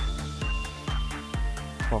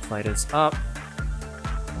 4 flight is up.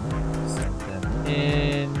 Send them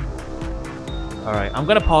in. Alright, I'm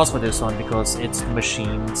gonna pause for this one because it's the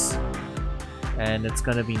machines. And it's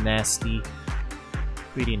gonna be nasty.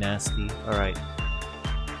 Pretty nasty. Alright.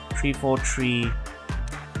 343.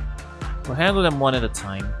 We'll handle them one at a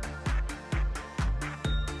time.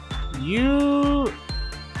 You...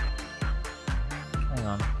 Hang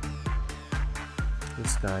on.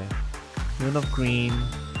 This guy. Moon of Green.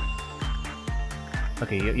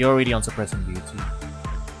 Okay, you're already on Suppressing Beauty.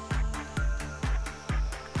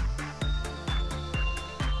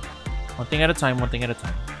 One thing at a time, one thing at a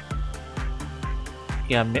time.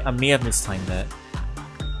 Yeah, I may have mistimed that.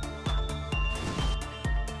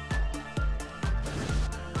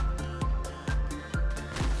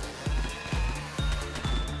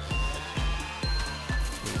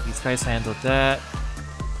 Okay, these guys handled that.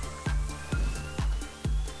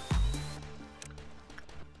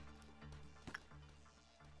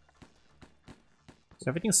 Is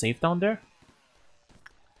everything safe down there?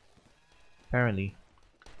 Apparently.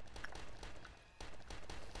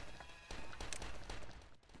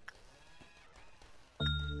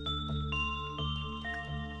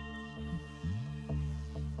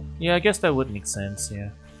 Yeah, I guess that would make sense, yeah.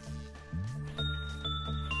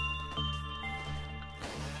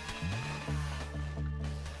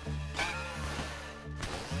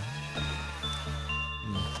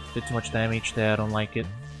 Bit too much damage there, I don't like it.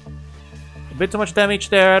 A bit too much damage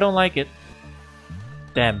there, I don't like it.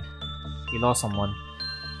 Damn. We lost someone.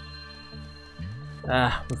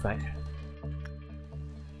 Ah, we're back.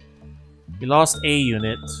 We lost a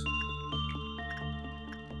unit.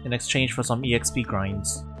 In exchange for some EXP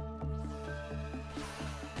grinds.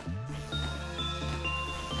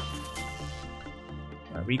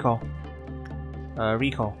 Recall.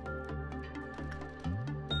 Recall.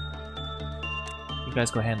 You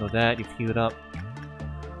guys go handle that, you've queued up.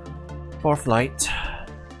 4 flight.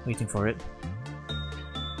 Waiting for it.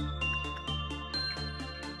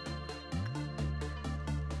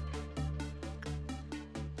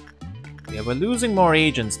 Yeah, we're losing more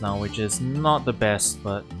agents now, which is not the best,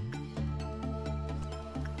 but...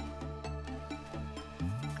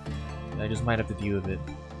 I just might have to deal with it.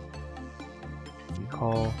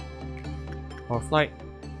 Recall. 4 flight.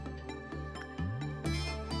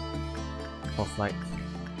 4 flight.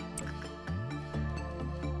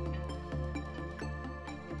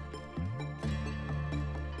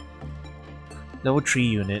 Level 3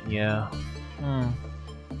 unit, yeah.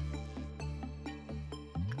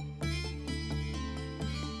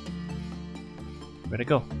 Where'd it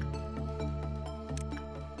go?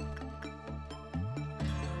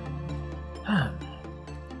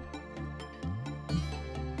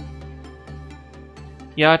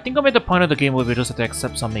 Yeah, I think I'm at the point of the game where we just have to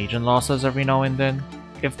accept some agent losses every now and then.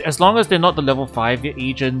 As long as they're not the level 5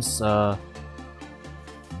 agents, we'll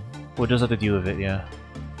just have to deal with it, yeah.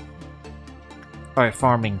 Alright,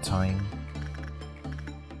 farming time.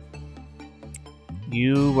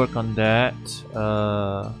 You work on that.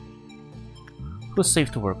 Who's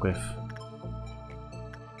safe to work with?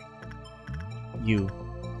 You.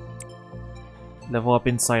 Level up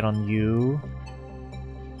insight on you.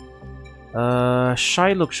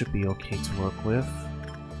 Shylock should be okay to work with.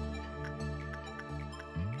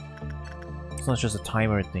 It's not just a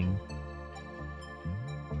timer thing.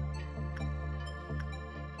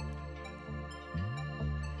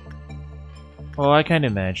 Oh, I can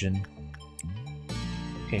imagine.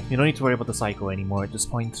 Okay, you don't need to worry about the cycle anymore at this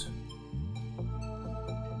point.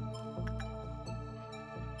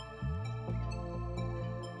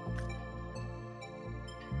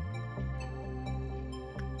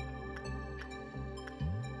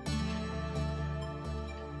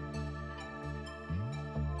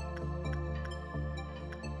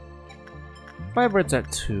 Firebirds at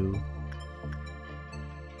 2.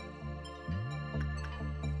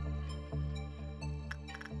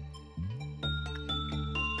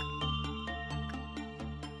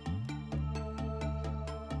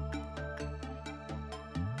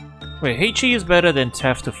 Wait, HE is better than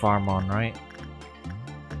Theft to farm on, right?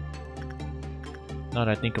 Now that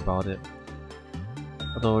I think about it.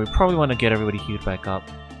 Although we probably want to get everybody healed back up.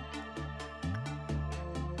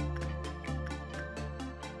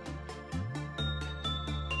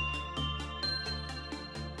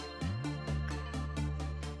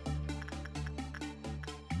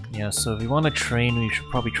 Yeah, so if we want to train, we should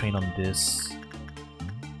probably train on this.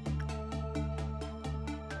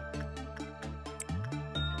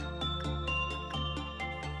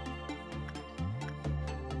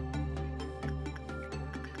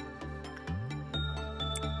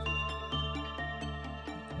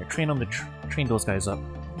 Yeah, train on the train those guys up.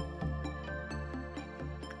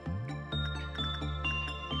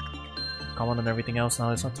 Comment on everything else now.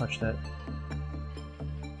 Let's not touch that.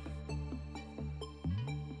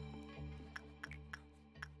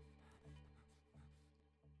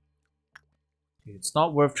 It's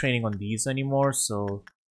not worth training on these anymore, so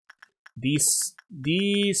these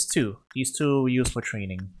two we use for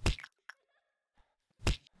training.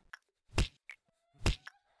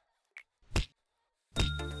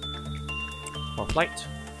 For flight.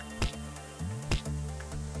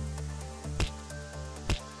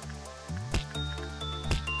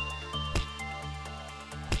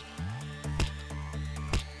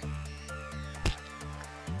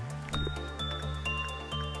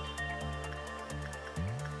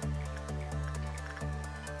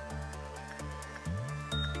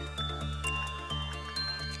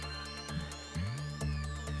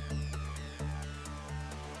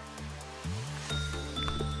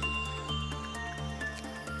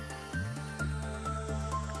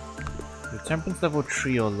 Temperance level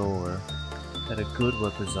 3 or lower had a good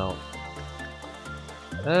work result.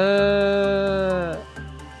 I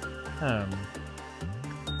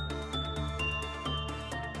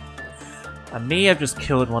may have just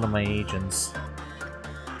killed one of my agents.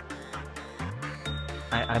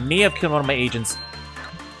 I may have killed one of my agents.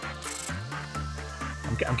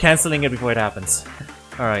 I'm canceling it before it happens.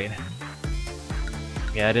 Alright.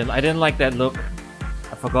 Yeah, I didn't like that look.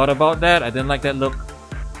 I forgot about that. I didn't like that look.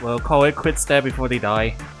 We'll call it quits there before they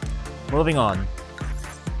die. Moving on.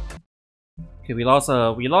 Okay, we lost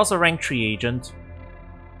a rank 3 agent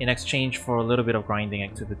in exchange for a little bit of grinding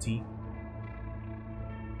activity.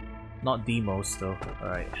 Not demos though.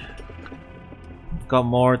 Alright. Got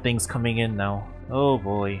more things coming in now. Oh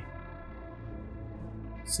boy.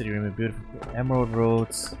 City remains beautiful. Emerald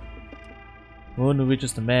roads. Moon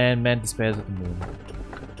reaches the man, man despairs of the moon.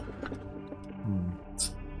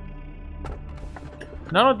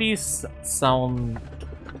 None of these sound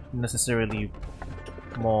necessarily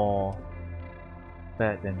more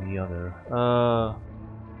bad than the other.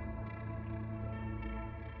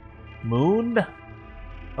 Moon?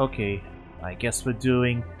 Okay, I guess we're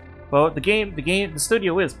doing... Well, the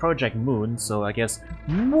studio is Project Moon, so I guess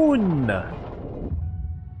Moon!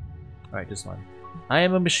 Alright, this one. I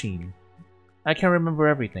am a machine. I can remember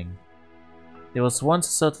everything. There was once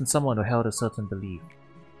a certain someone who held a certain belief.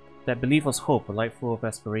 That belief was hope, a light full of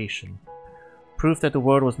aspiration. Proof that the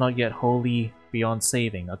world was not yet wholly beyond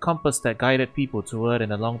saving, a compass that guided people toward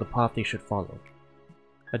and along the path they should follow.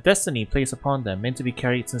 A destiny placed upon them, meant to be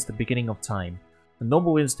carried since the beginning of time, a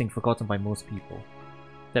noble instinct forgotten by most people.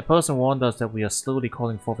 That person warned us that we are slowly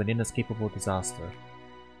calling forth an inescapable disaster.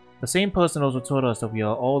 The same person also told us that we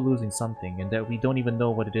are all losing something, and that we don't even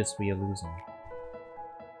know what it is we are losing.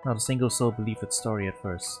 Not a single soul believed its story at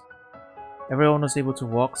first. Everyone was able to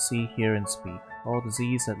walk, see, hear, and speak. All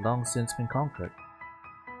disease had long since been conquered.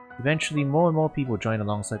 Eventually, more and more people joined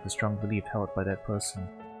alongside the strong belief held by that person.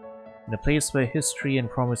 In a place where history and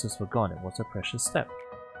promises were gone, it was a precious step.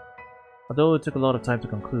 Although it took a lot of time to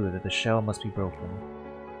conclude that the shell must be broken.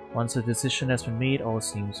 Once a decision has been made, all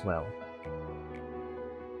seems well.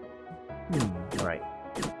 Right.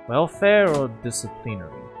 Welfare or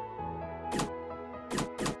disciplinary?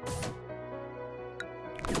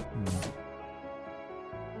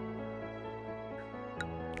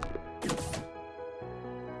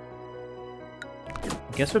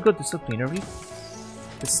 I guess we're good disciplinary.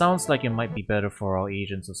 It sounds like it might be better for our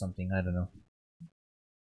agents or something, I don't know.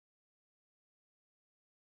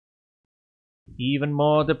 Even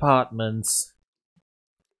more departments.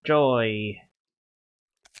 Joy.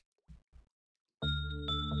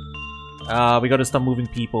 We gotta start moving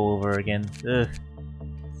people over again. Ugh.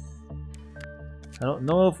 I don't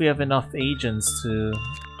know if we have enough agents to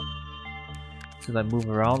like move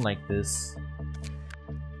around like this.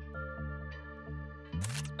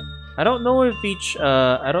 I don't know if each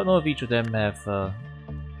of them have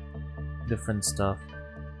different stuff.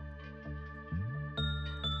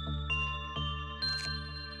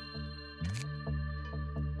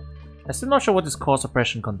 I'm still not sure what this cause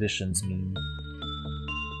oppression conditions mean.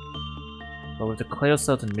 But we have to clear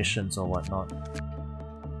certain missions or whatnot.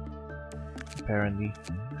 Apparently.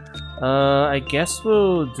 I guess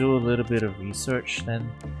we'll do a little bit of research then.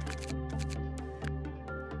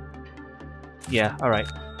 Yeah, alright.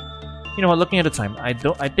 You know what, looking at the time, I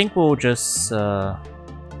think we'll just we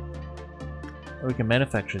can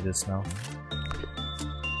manufacture this now.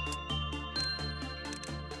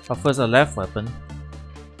 But first a left weapon.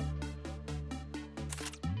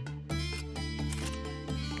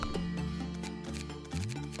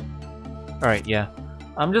 Alright, yeah.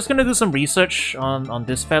 I'm just gonna do some research on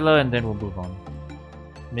this fella and then we'll move on.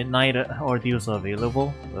 Midnight ordeals are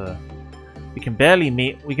available. We can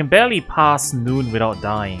barely pass noon without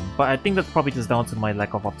dying, but I think that's probably just down to my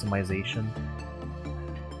lack of optimization.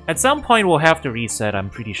 At some point we'll have to reset, I'm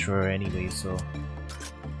pretty sure anyway, so...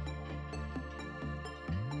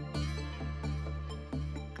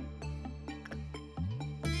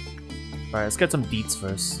 Alright, let's get some deets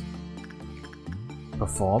first.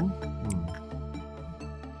 Perform?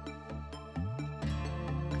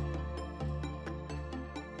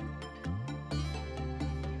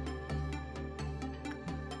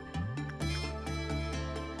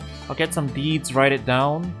 I'll get some deeds, write it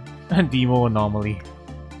down, and demo anomaly.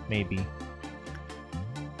 Maybe.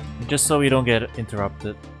 Just so we don't get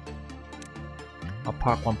interrupted. I'll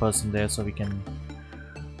park one person there so we can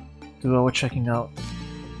do our checking out.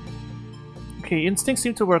 Okay, instincts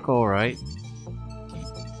seem to work alright.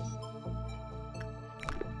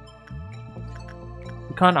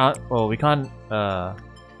 We can't we can't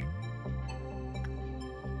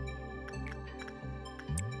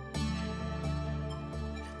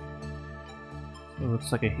it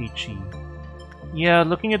looks like a HE. Yeah,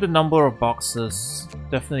 looking at the number of boxes,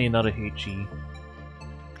 definitely not a HE.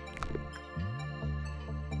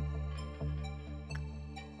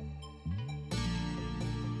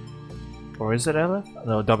 Or is it LF?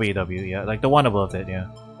 No, WW, yeah, like the one above it,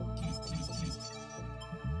 yeah.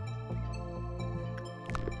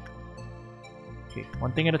 Okay,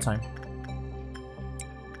 one thing at a time.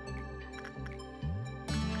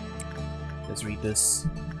 Let's read this.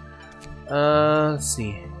 Let's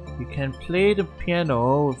see. You can play the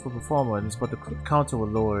piano for performance, but the counter will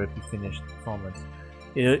lower if you finish the performance.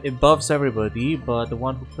 It buffs everybody, but the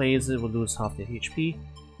one who plays it will lose half their HP.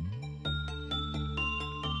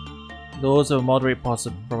 Those of moderate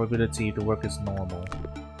probability, the work is normal.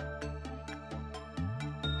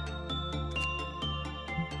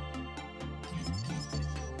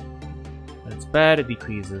 When it's bad, it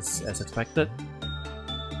decreases, as expected.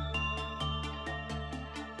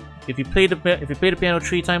 If you play the piano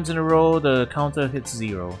 3 times in a row, the counter hits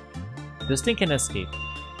 0. This thing can escape.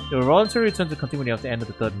 It will voluntarily return to continuity at the end of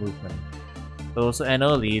the third movement. It will also end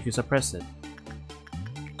early if you suppress it.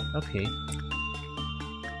 Okay.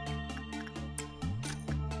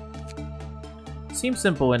 Seems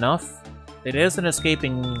simple enough. It is an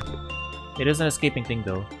escaping thing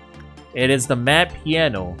though. It is the mad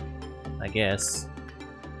piano, I guess.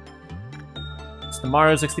 It's the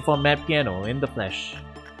Mario 64 mad piano in the flesh.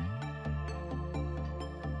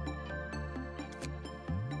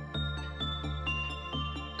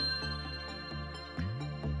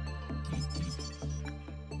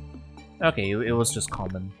 Okay, it was just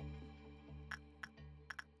common.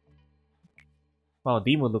 Wow,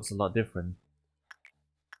 demo looks a lot different.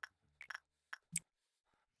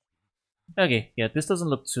 Okay, yeah, this doesn't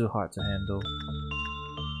look too hard to handle.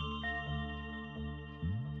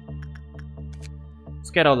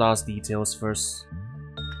 Let's get our last details first.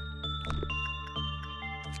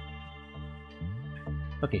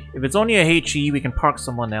 Okay, if it's only a HE, we can park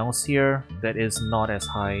someone else here that is not as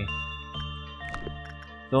high.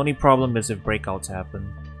 The only problem is if breakouts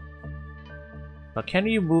happen. But can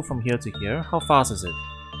you move from here to here? How fast is it?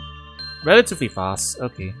 Relatively fast,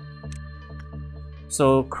 okay.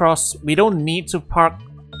 So we don't need to park...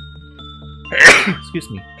 excuse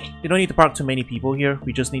me. We don't need to park too many people here.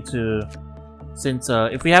 We just need to Since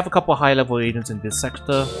if we have a couple high-level agents in this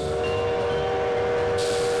sector,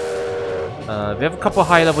 if we have a couple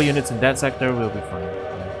high-level units in that sector, we'll be fine.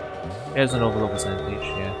 Yeah. There's an overload percentage,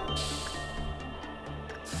 yeah.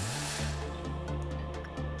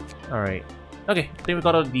 Alright. Okay, I think we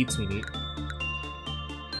got all the deeds we need.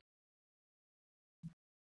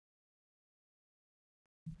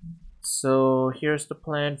 So here's the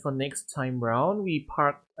plan for next time round. We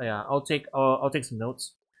park. Yeah, I'll take some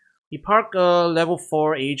notes. We park a level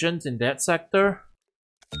 4 agent in that sector.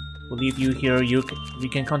 We'll leave you here. We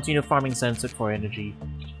can continue farming Censored for energy.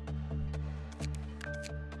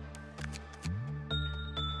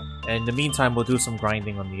 And in the meantime, we'll do some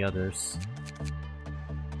grinding on the others.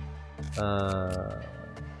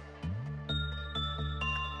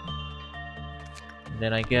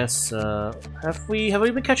 Then I guess have we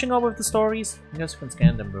been catching up with the stories? I guess we can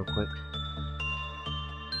scan them real quick.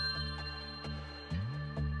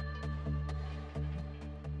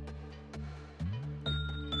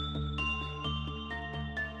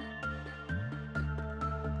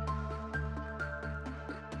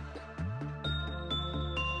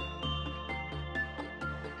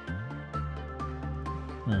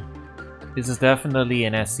 This is definitely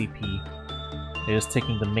an SCP. They're just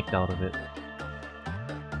taking the mick out of it.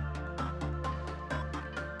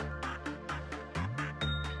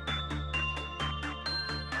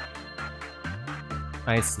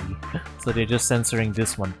 I see. So they're just censoring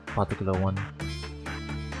this one particular one.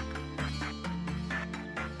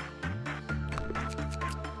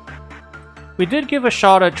 We did give a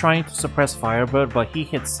shot at trying to suppress Firebird, but he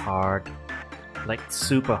hits hard. Like,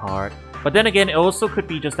 super hard. But then again, it also could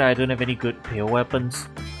be just that I don't have any good pale weapons.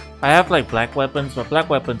 I have like black weapons, but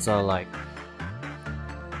black weapons are like...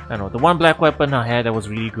 I don't know, the one black weapon I had that was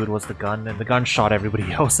really good was the gun, and the gun shot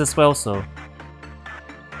everybody else as well, so...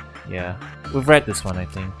 Yeah. We've read this one, I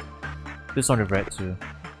think. This one we've read too.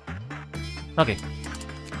 Okay.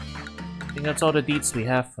 I think that's all the deeds we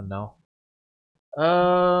have for now.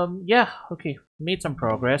 Yeah, okay. Made some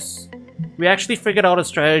progress. We actually figured out a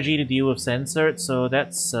strategy to deal with Censored, so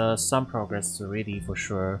that's some progress already for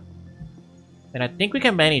sure. And I think we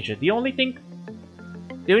can manage it. The only thing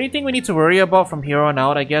we need to worry about from here on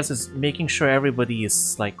out, I guess, is making sure everybody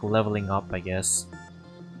is like leveling up, I guess,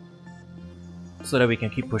 so that we can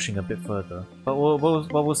keep pushing a bit further. But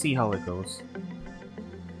we'll see how it goes.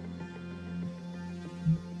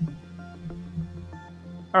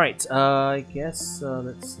 Alright, I guess,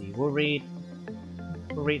 let's see, we'll raid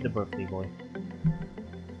the birthday boy.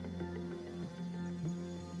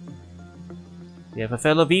 We have a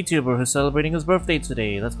fellow VTuber who's celebrating his birthday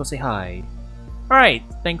today. Let's go say hi. Alright,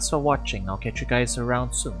 thanks for watching. I'll catch you guys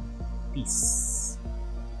around soon. Peace.